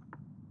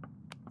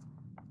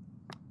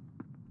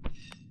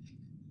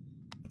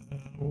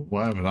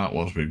 Whatever that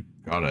was, we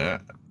got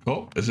it.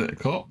 Cup? Is it a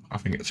cup? I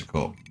think it's a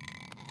cup.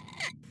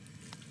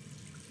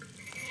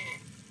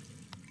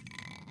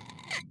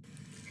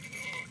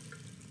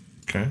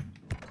 Okay.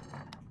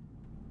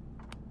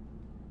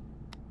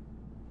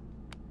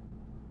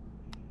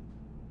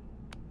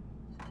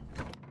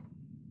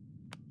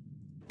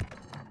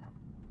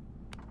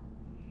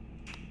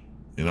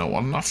 You don't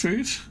want that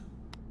food?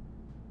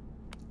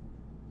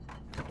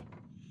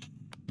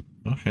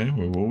 Okay,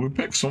 well, we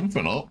picked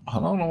something up. I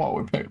don't know what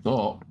we picked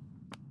up.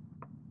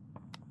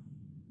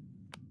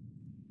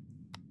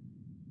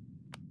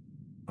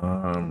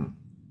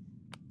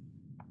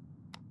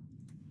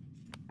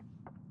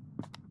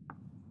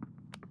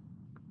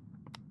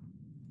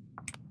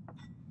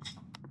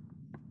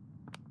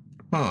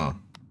 Huh.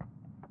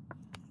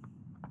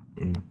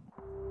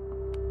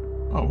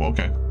 Oh,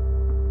 okay.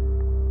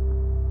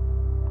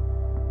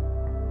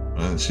 I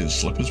didn't see the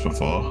slippers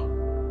before.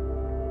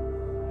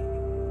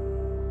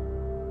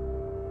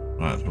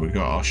 Right, so we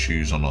got our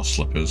shoes on our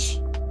slippers.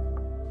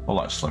 I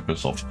like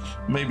slippers off.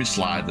 Maybe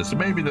sliders.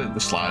 Maybe the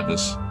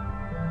sliders.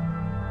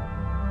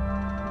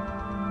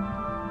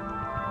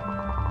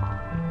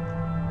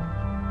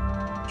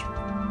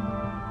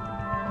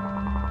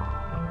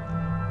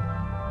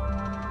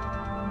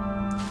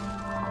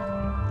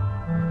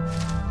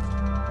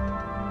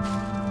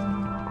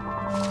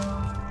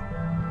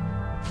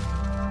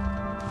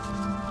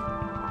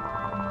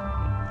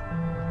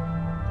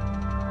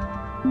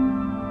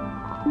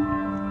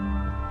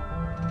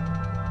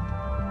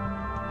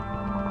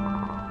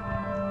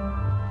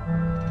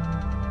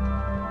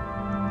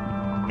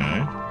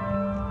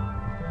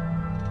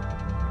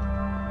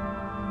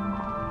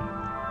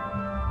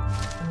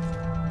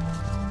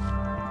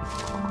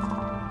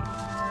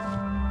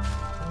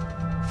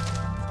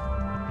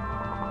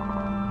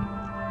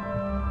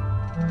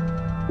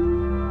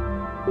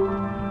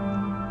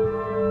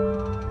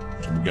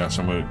 Guess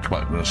I'm going to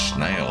collect the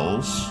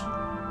snails.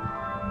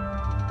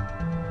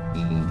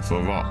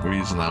 For what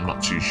reason, I'm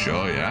not too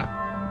sure yet.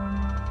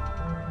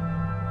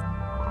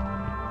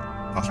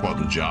 That's what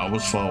the jar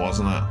was for,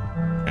 wasn't it?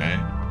 Okay.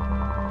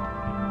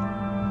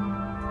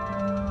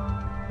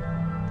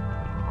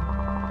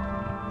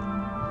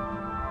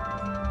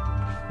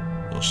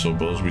 I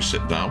suppose we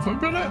sit down for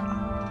a minute.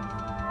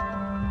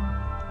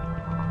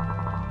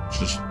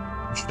 Just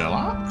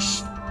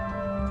relax.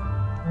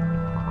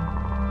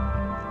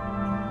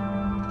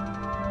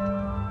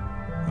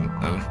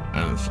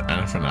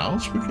 Anything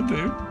else we can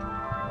do?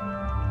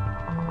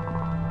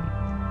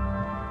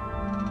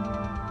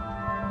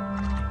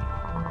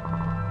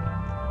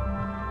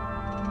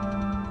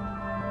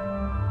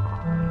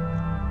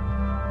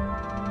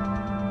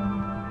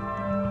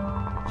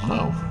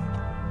 No.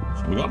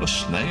 So we got the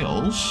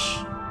snails.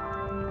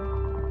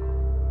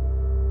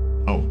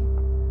 Oh.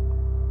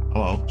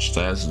 Hello.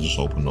 Stairs are just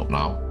opened up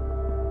now.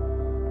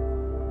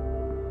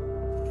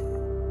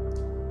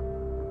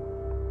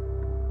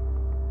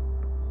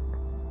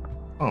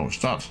 Oh, what's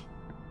that?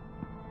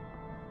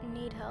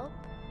 Need help?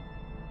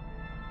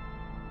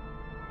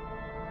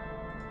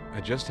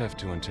 I just have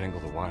to untangle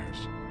the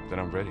wires. Then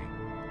I'm ready.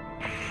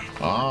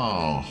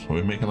 Oh,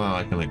 we're making that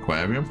like an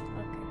aquarium?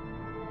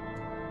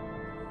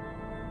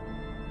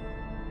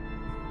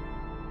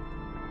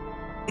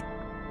 Okay.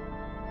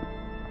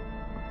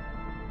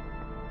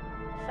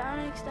 Found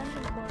an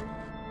extension cord.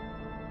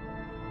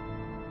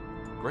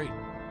 Great.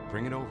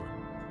 Bring it over.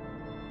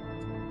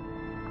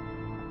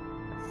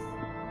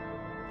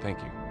 Thank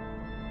you.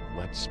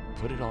 Let's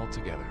put it all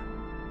together.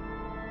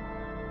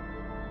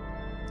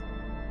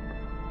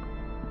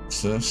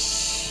 What's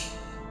this?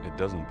 It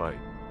doesn't bite,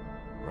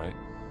 right?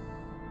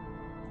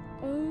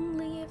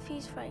 Only if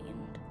he's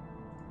frightened.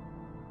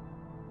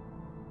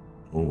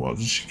 Oh, what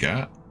did she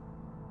get?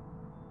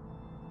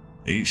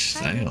 8 Hi,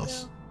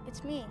 snails. Hugo.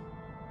 It's me.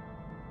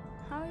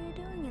 How are you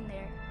doing in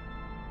there?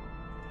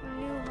 Your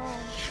new home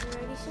will be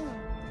ready soon.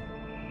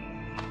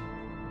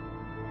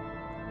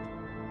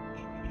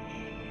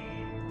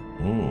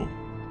 Oh.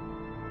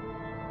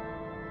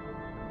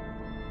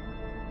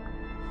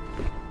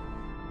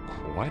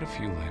 Quite a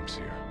few lamps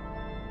here.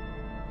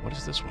 What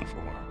is this one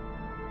for?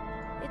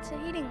 It's a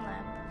heating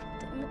lamp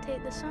to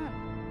imitate the sun.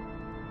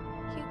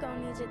 Hugo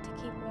needs it to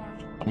keep warm.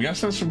 I'm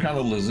guessing some kind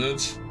of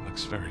lizards.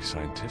 Looks very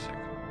scientific.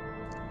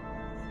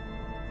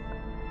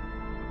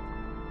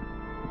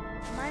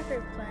 My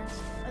favorite plants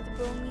are the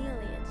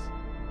bromeliads.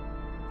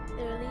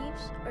 Their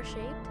leaves are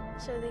shaped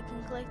so they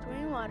can collect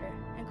rainwater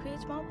and create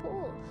small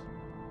pools.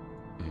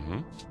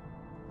 Mm-hmm.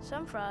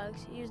 Some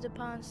frogs use the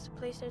ponds to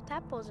place their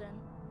tadpoles in.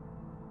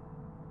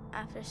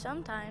 After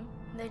some time,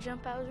 they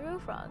jump out as real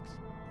frogs.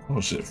 Oh,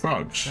 is it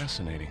frogs?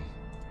 Fascinating.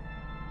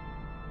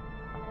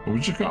 What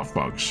would you got,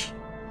 frogs?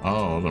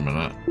 Oh, hold a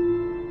minute.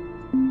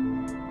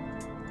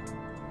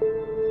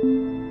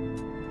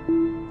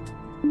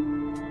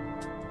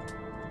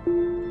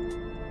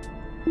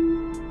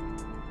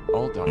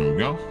 All done. There we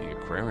go. The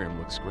aquarium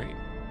looks great.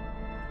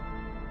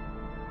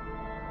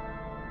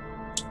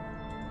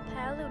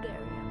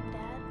 Paludarium,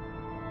 Dad.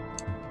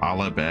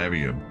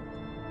 Paludarium.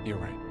 You're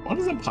right. What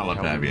is a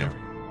paludarium?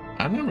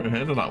 I never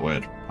heard of that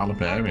word.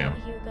 Paludarium.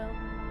 Okay, Hugo.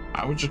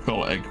 I would just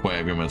call it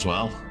aquarium as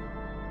well.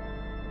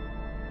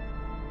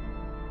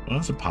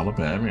 What's a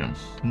paludarium?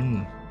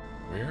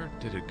 Where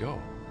did it go?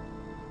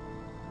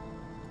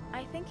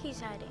 I think he's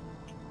hiding.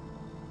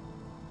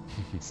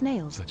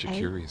 Snails, Such a eh?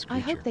 curious I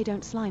hope creature. they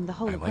don't slime the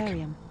whole I like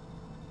him.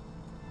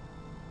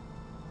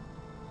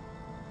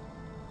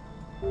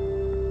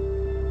 aquarium.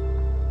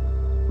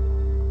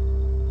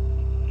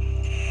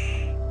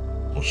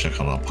 We'll check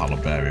on our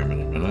paludarium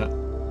in a minute.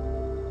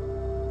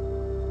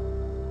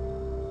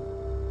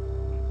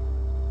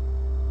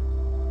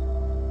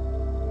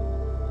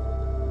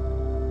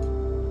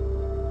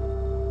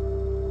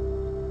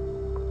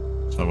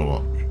 Let's have a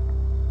look.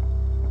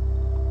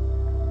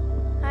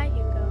 Hi,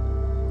 Hugo.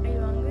 Are you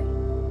hungry?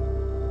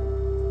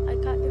 I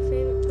caught your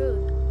favorite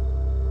food.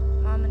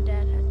 Mom and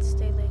Dad had to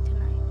stay late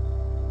tonight.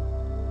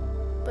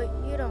 But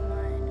you don't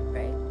mind,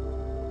 right?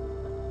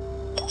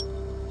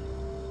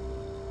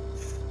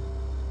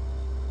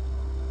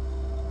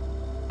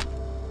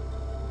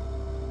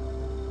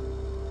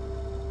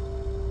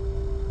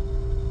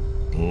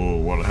 Oh,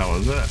 what the hell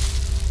is it?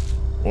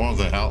 What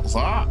the hell's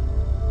that?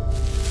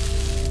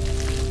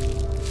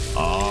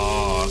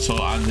 Oh, so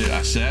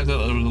I said that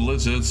there was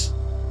lizards.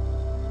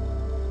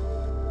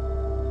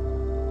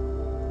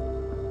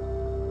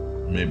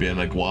 Maybe an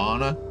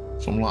iguana,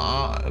 something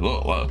like that. It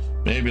looked like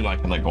maybe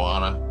like an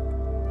iguana.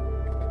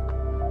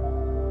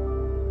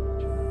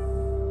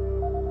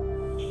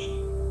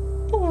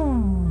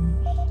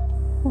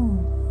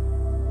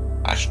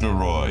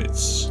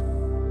 Asteroids.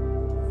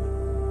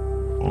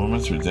 What am I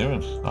meant to be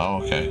doing?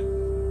 Oh, okay.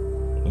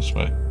 This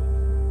way.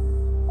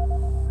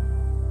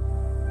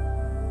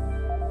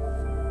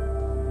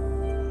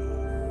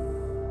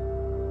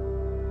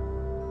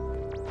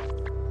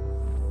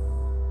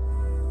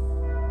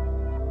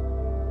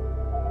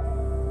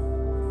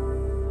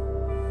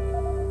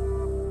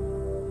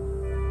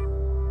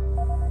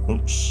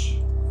 Oops.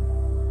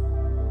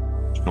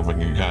 Let's go if I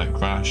can get it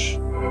crash.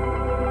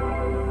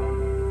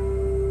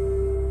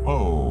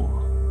 Whoa.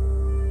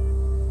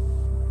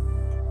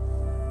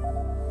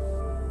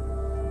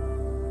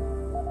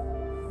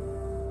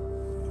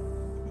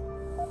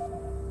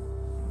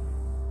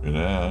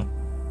 There.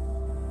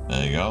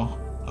 There you go.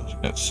 Let's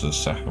get to the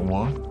second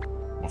one.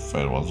 My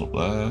third one's up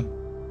there.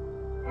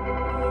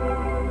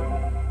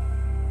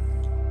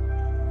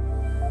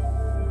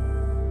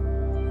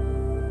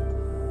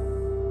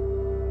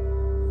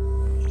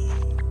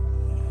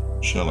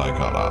 Sure, I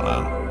got that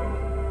now.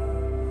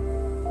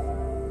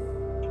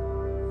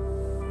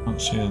 Not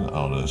seeing.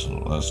 Oh, there's the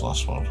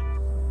last one.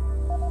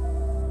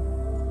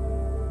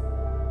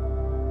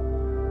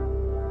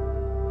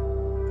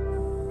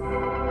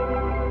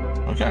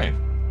 Okay.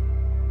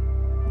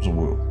 There's a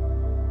whoop.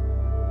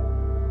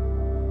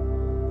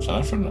 Is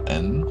that for an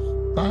end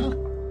there?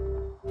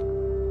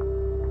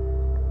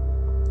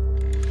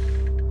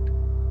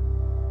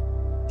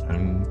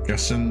 I'm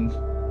guessing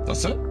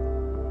that's it.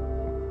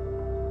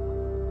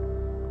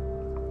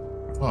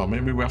 Oh,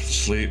 maybe we have to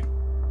sleep.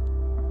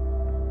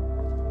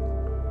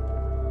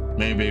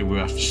 Maybe we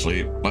have to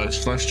sleep.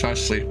 Let's try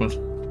sleeping.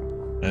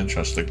 I didn't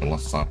try sleeping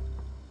last time.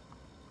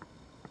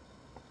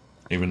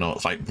 Even though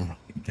it's like bright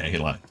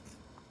daylight.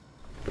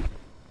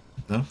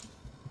 No?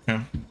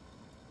 Okay.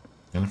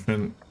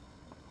 Anything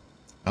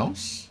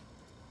else?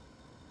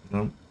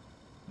 No.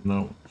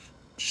 No.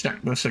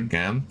 Check this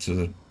again.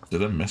 Did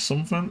I miss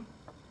something?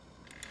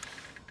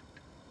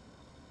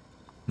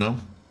 No?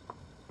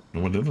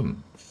 No, we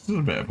didn't. This is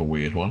a bit of a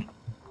weird one.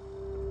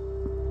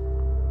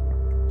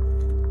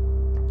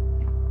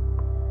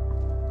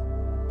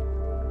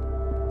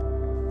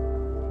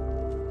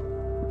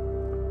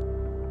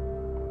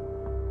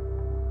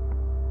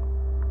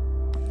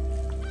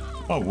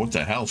 Oh, what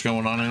the hell's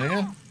going on in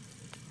here?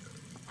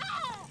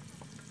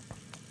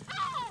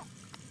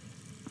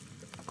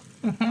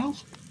 The hell?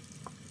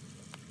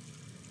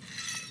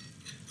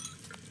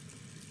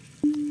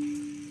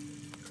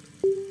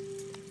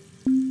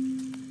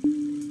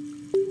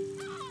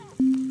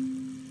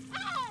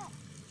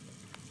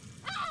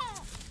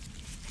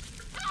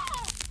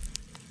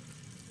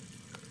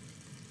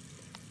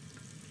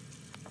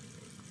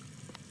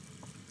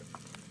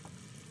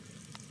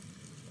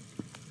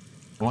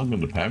 How long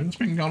have the parents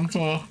been gone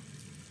for?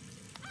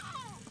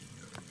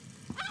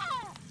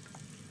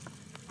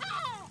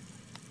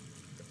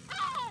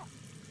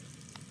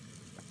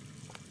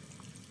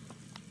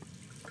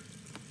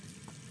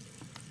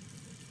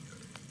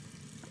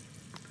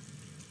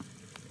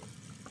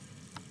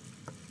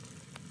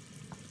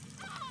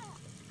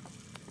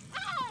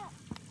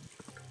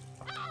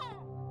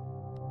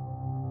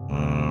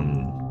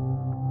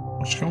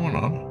 What's going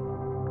on?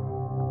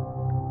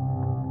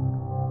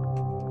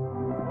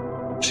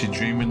 Is she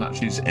dreaming that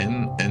she's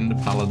in the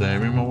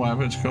paludarium or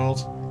whatever it's called?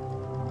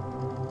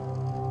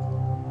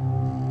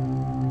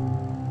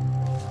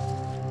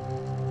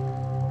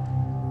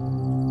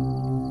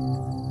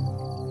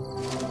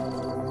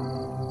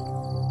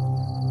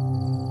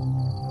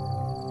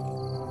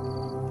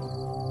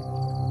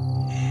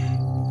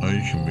 Oh,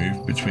 you can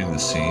move between the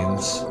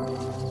scenes.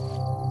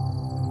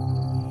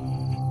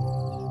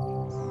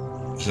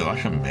 Is it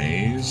like a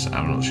maze?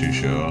 I'm not too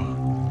sure.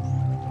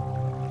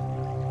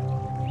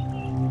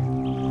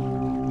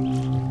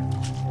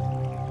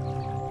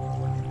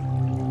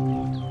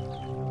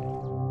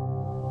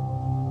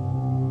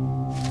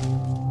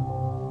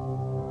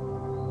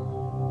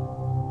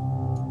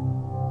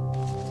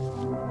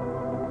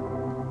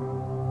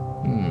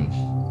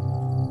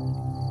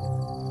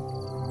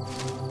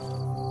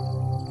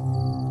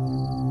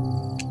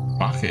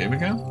 Back here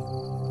again?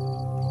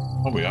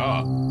 Oh, we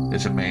are.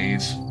 It's a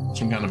maze.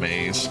 Some kind of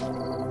maze.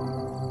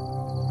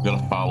 We've got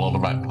to follow the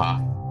right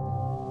path.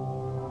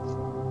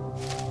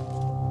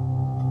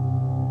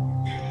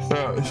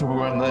 So we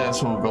went there,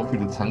 so we'll go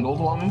through the tangled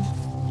one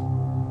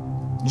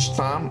this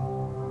time.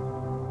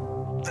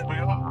 There we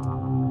go.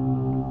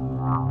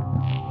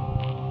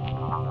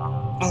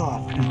 Oh,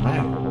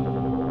 man.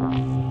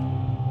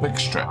 Big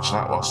stretch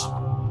that was.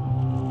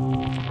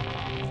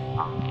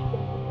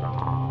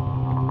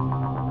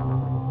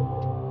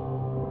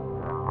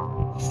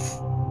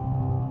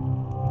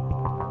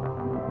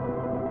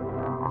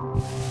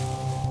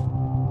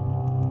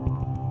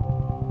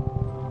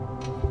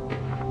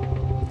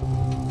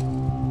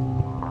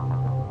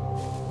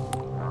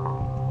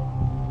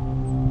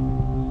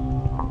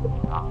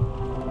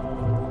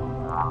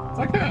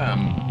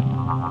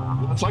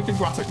 It's like a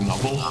graphic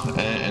novel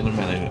in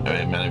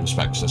many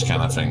respects, this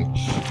kind of thing.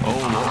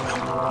 Oh,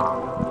 look.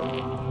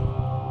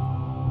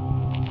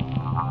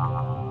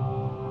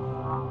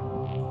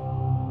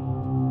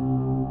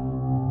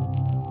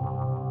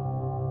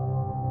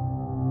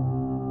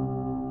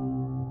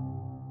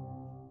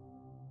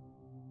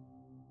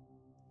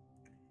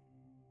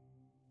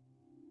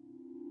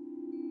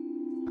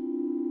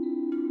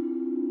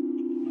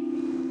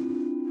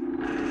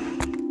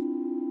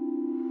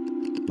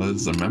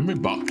 There's the memory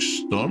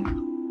box done.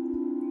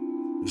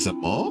 Is there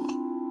more?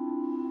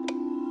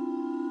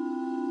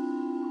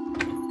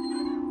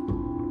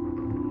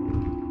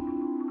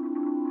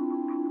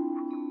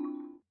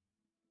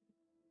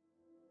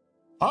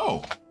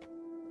 Oh.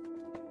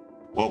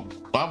 Well,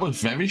 that was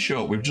very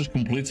short. We've just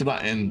completed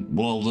that in,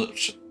 well,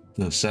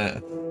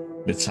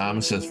 the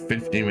timer says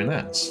 50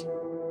 minutes.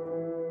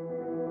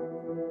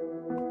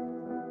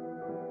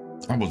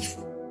 That was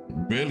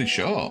really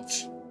short.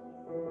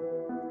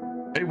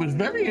 It was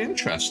very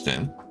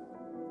interesting.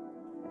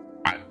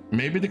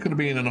 Maybe there could have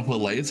been another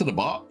layer to the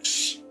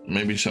box.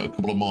 Maybe a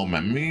couple of more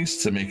memories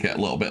to make it a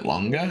little bit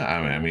longer.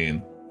 I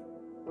mean,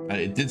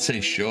 it did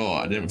say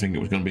short. I didn't think it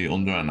was going to be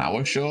under an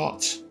hour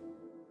short.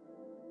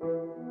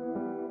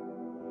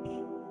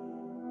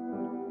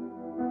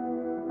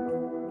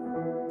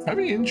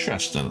 Very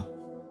interesting.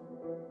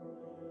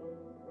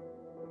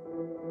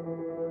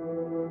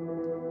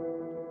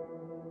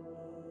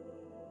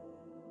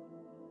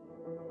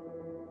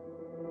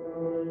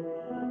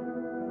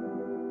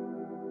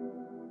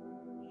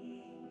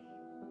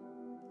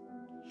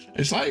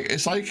 It's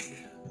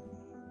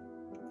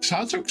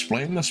hard to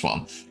explain this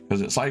one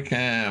because it's like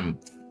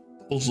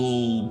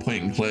puzzle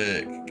point and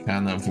click,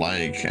 kind of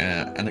like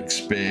an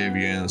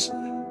experience,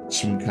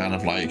 some kind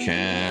of like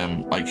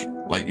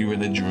you're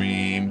in a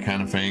dream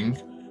kind of thing.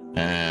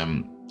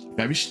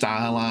 Very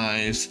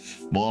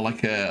stylized, more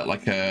like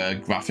a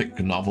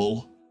graphic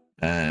novel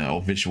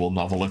or visual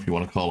novel, if you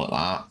want to call it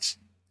that.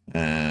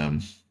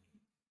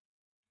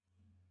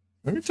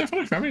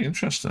 Definitely very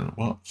interesting.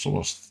 What's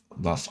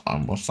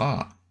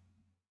that?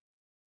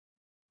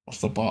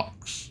 What's the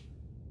box?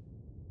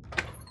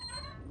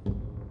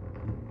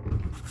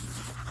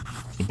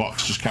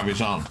 box just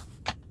carries on.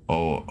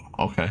 Oh,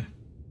 okay.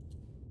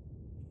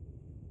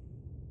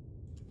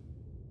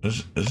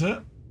 Is it?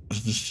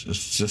 Is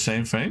this the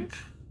same thing?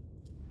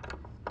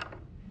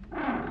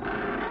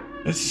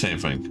 It's the same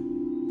thing.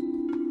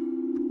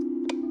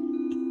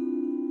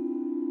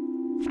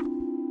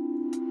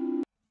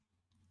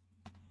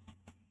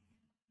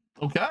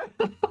 Okay.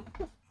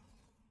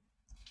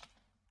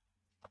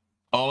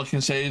 All I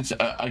can say is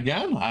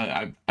again,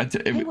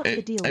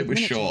 it was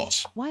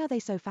short. Why are they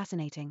so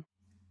fascinating?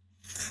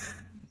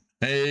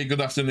 Hey,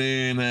 good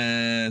afternoon,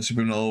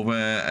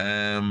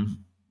 Supernova.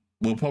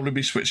 We'll probably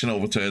be switching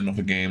over to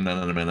another game then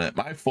in a minute.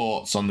 My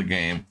thoughts on the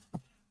game.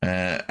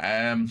 We're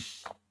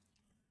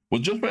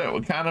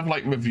kind of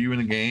like reviewing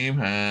a game.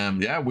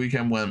 Yeah,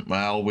 weekend went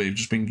well. We've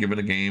just been given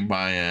a game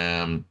by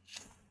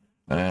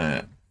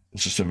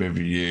it's just a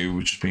review.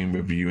 We've just been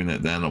reviewing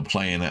it then or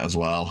playing it as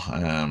well.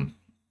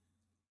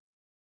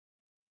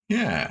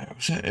 Yeah, it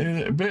was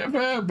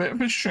a bit of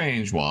a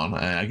strange one.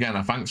 Again,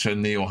 I thanks to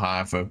Neo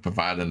High for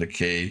providing the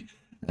key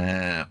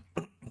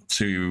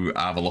to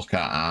have a look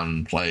at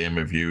and play and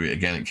review it.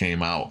 Again, it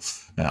came out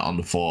on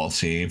the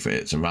 14th.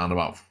 It's around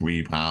about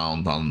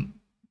 £3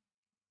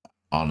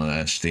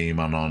 on Steam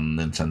and on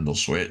Nintendo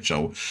Switch.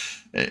 So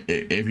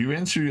if you're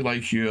into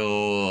like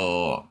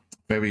your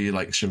very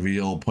like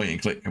surreal point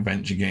and click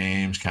adventure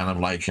games, kind of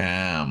like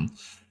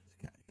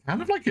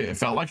it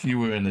felt like you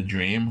were in a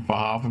dream for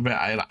half of it.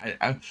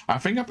 I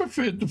think I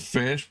preferred the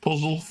first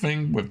puzzle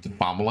thing with the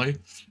family.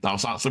 That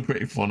was actually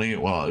pretty funny.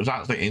 Well, it was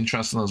actually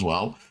interesting as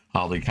well,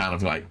 how they kind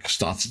of like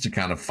started to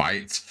kind of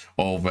fight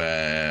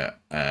over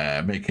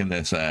making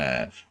this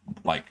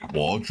like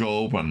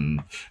wardrobe,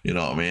 and you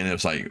know what I mean, it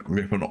was like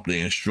ripping up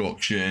the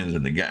instructions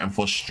and they're getting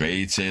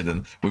frustrated,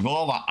 and we've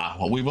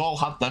all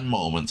had them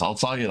moments, I'll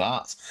tell you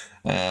that.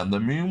 The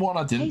moon one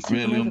I didn't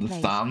really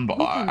understand,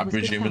 but I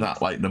presume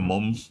that like the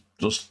mum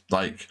just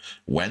like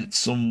went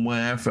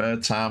somewhere for a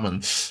time,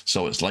 and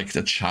so it's like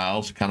the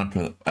child kind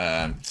of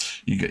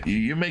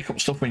you make up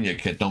stuff when you're a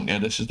kid, don't you?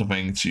 This is the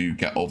thing to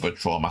get over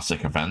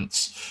traumatic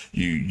events.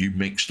 You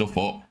make stuff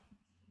up,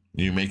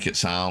 you make it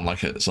sound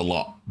like it's a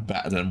lot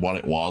better than what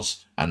it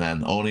was, and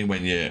then only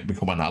when you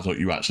become an adult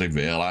you actually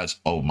realize,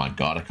 oh my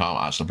god, I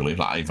can't actually believe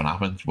that even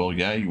happened. Well,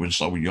 yeah, you were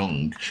so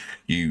young.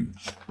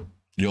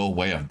 Your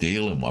way of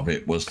dealing with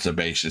it was to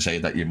basically say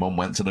that your mum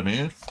went to the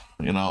moon,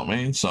 you know what I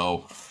mean?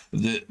 So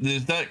there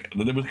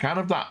was kind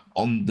of that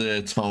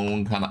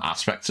undertone kind of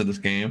aspect to this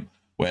game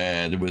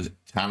where there was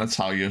kind of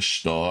tell your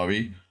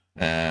story.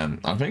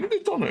 I think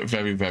they've done it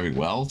very, very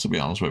well, to be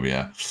honest with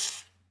you.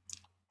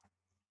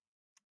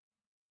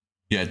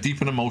 Yeah, deep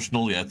and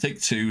emotional. Yeah,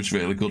 Take-Two is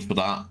really good for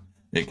that.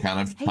 It kind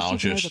of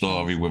tells your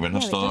story within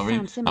a story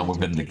and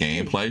within the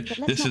gameplay.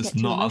 This is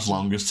not as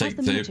long as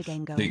Take-Two.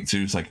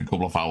 Take-Two is like a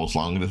couple of hours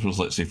long. This was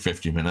literally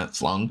 50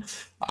 minutes long.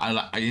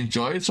 I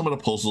enjoyed some of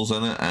the puzzles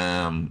in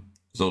it.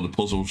 So the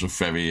puzzles were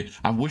very...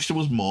 I wish there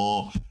was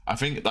more. I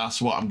think that's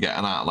what I'm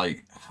getting at.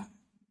 Like,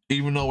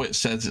 even though it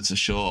says it's a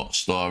short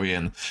story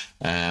and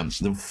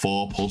there were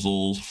 4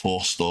 puzzles,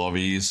 4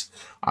 stories,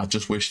 I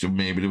just wish that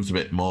maybe there was a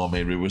bit more.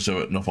 Maybe there was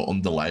another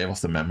underlay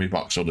off the memory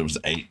box, so there was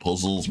 8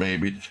 puzzles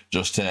maybe,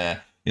 just to,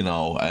 you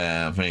know,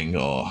 thing,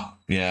 or,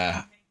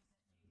 yeah.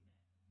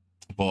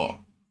 But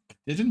I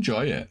did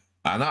enjoy it.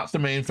 And that's the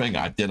main thing.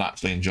 I did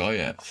actually enjoy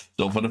it.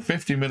 So for the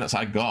 50 minutes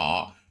I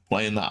got,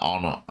 playing that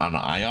on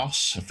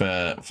iOS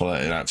for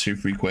like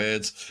 2-3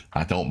 quid,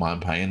 I don't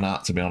mind paying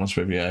that, to be honest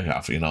with you.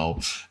 You know,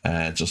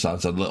 just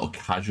as a little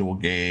casual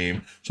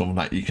game, something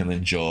that you can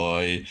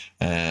enjoy,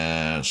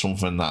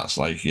 something that's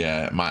like,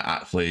 yeah, it might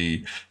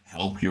actually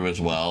help you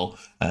as well,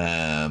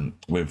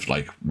 with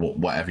like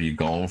whatever you're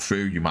going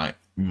through. You might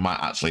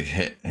actually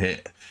hit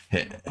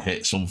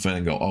something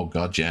and go, oh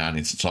god, yeah, I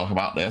need to talk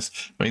about this.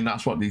 I mean,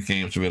 that's what these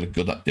games are really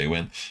good at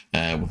doing,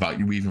 without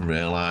you even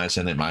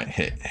realizing. It might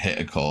hit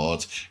a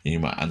chord,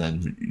 and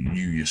then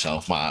you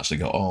yourself might actually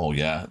go, oh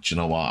yeah, do you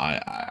know what,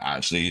 I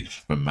actually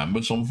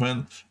remember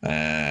something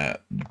that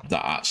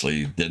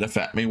actually did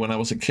affect me when I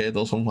was a kid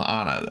or something like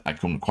that. I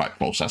couldn't quite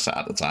process it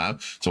at the time,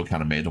 so I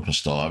kind of made up a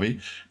story,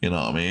 you know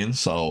what I mean?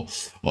 So,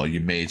 or you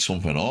made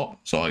something up.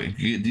 So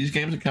these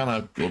games are kind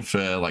of good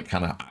for like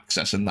kind of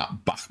accessing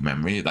that back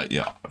memory that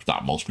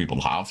most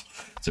people have,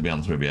 to be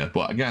honest with you.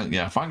 But again,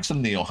 yeah, thanks to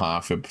Neo High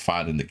for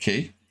providing the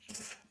key.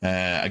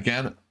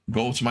 Again,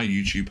 go to my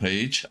YouTube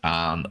page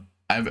and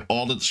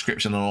all the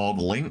description and all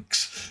the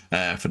links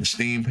for the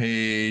Steam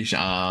page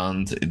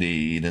and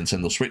the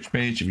Nintendo Switch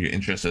page, if you're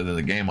interested in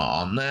the game,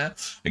 are on there.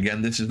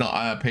 Again, this is not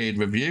a paid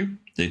review,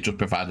 they just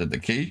provided the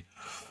key.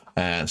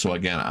 So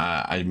again,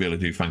 I really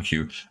do thank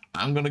you.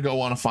 I'm gonna go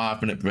on a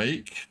 5-minute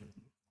break,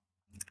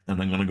 and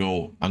I'm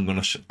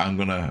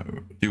gonna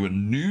do a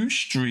new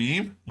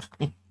stream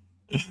with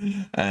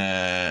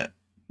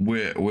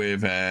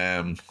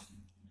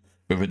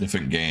a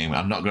different game.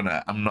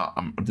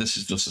 This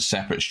is just a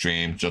separate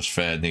stream just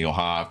for Neo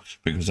Hive,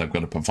 because I've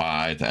got to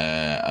provide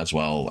as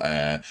well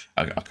a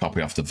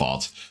copy of the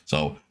VOD.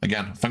 So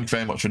again, thank you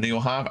very much for Neo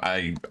Hive.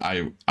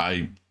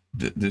 I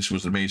this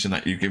was amazing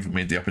that you've given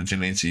me the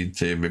opportunity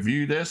to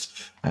review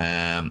this.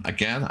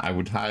 Again, I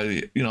would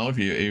highly, you know, if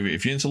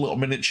you're into little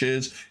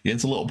miniatures, you're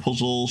into little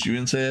puzzles, you're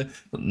into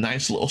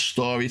nice little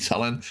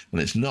storytelling,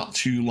 and it's not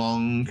too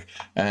long,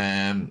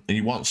 and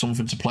you want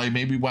something to play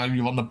maybe while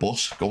you're on the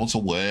bus going to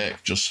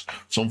work, just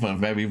something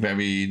very,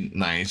 very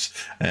nice.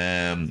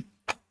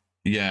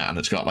 Yeah, and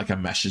it's got like a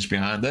message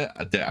behind it.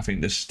 I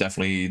think this is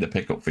definitely the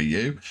pickup for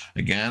you.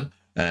 Again,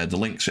 the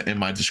links are in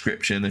my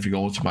description if you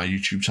go to my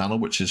YouTube channel,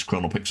 which is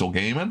ChronoPixel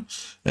Gaming,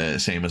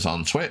 same as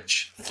on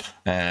Twitch.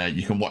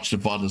 You can watch the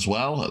VOD as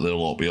well.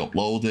 It'll all be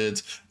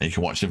uploaded, and you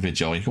can watch the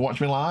video, and you can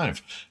watch me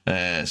live.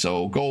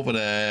 So go over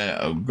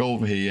there, go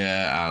over here,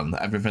 and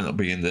everything will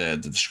be in the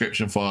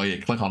description for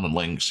you. Click on the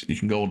links. You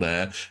can go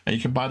there, and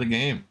you can buy the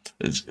game.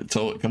 It's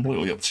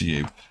completely up to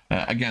you.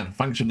 Again,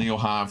 thanks to Neo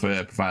Hive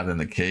for providing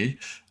the key.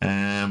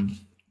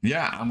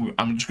 Yeah,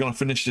 I'm just going to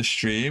finish this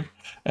stream.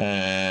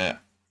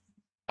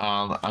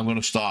 And I'm going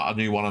to start a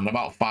new one in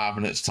about 5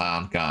 minutes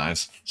time,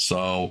 guys.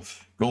 So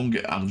I'm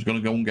just going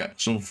to go and get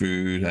some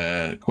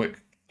food,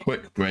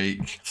 quick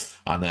break,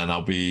 and then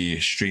I'll be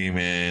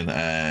streaming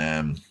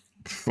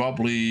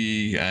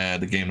probably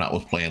the game that I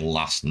was playing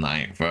last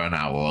night for an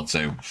hour or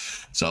two.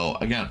 So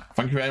again,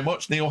 thank you very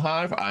much, Neo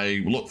Hive.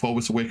 I look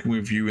forward to working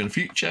with you in the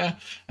future.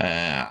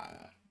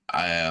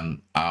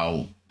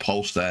 I'll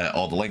post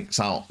all the links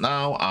out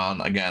now,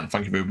 and again,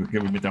 thank you for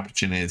giving me the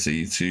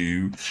opportunity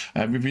to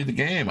review the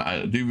game.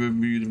 I do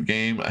review the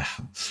game.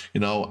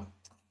 You know,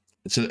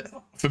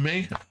 for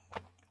me,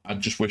 I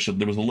just wish that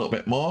there was a little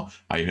bit more.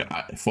 I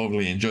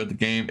thoroughly enjoyed the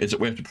game. Is it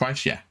worth the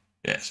price? Yeah,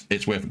 yes,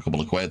 it's worth a couple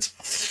of quid.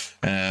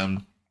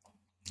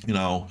 You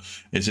know,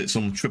 is it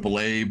some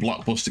AAA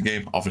blockbuster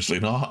game? Obviously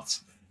not.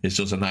 It's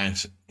just a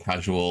nice,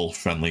 casual,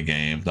 friendly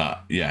game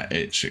that, yeah,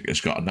 it's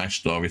got a nice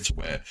story to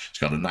it. It's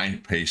got a nice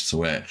pace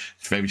to it.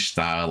 It's very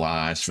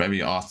stylized,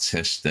 very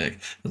artistic.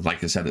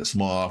 Like I said, it's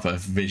more of a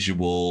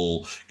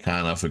visual,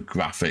 kind of a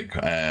graphic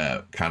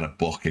kind of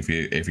book, if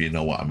you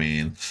know what I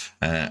mean.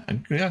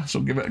 And yeah, so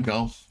give it a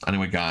go.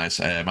 Anyway,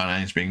 guys, my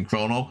name's been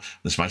Chrono.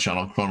 This is my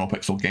channel,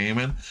 ChronoPixel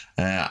Gaming,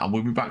 and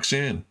we'll be back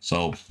soon.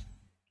 So,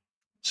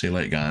 see you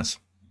later, guys.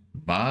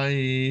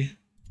 Bye.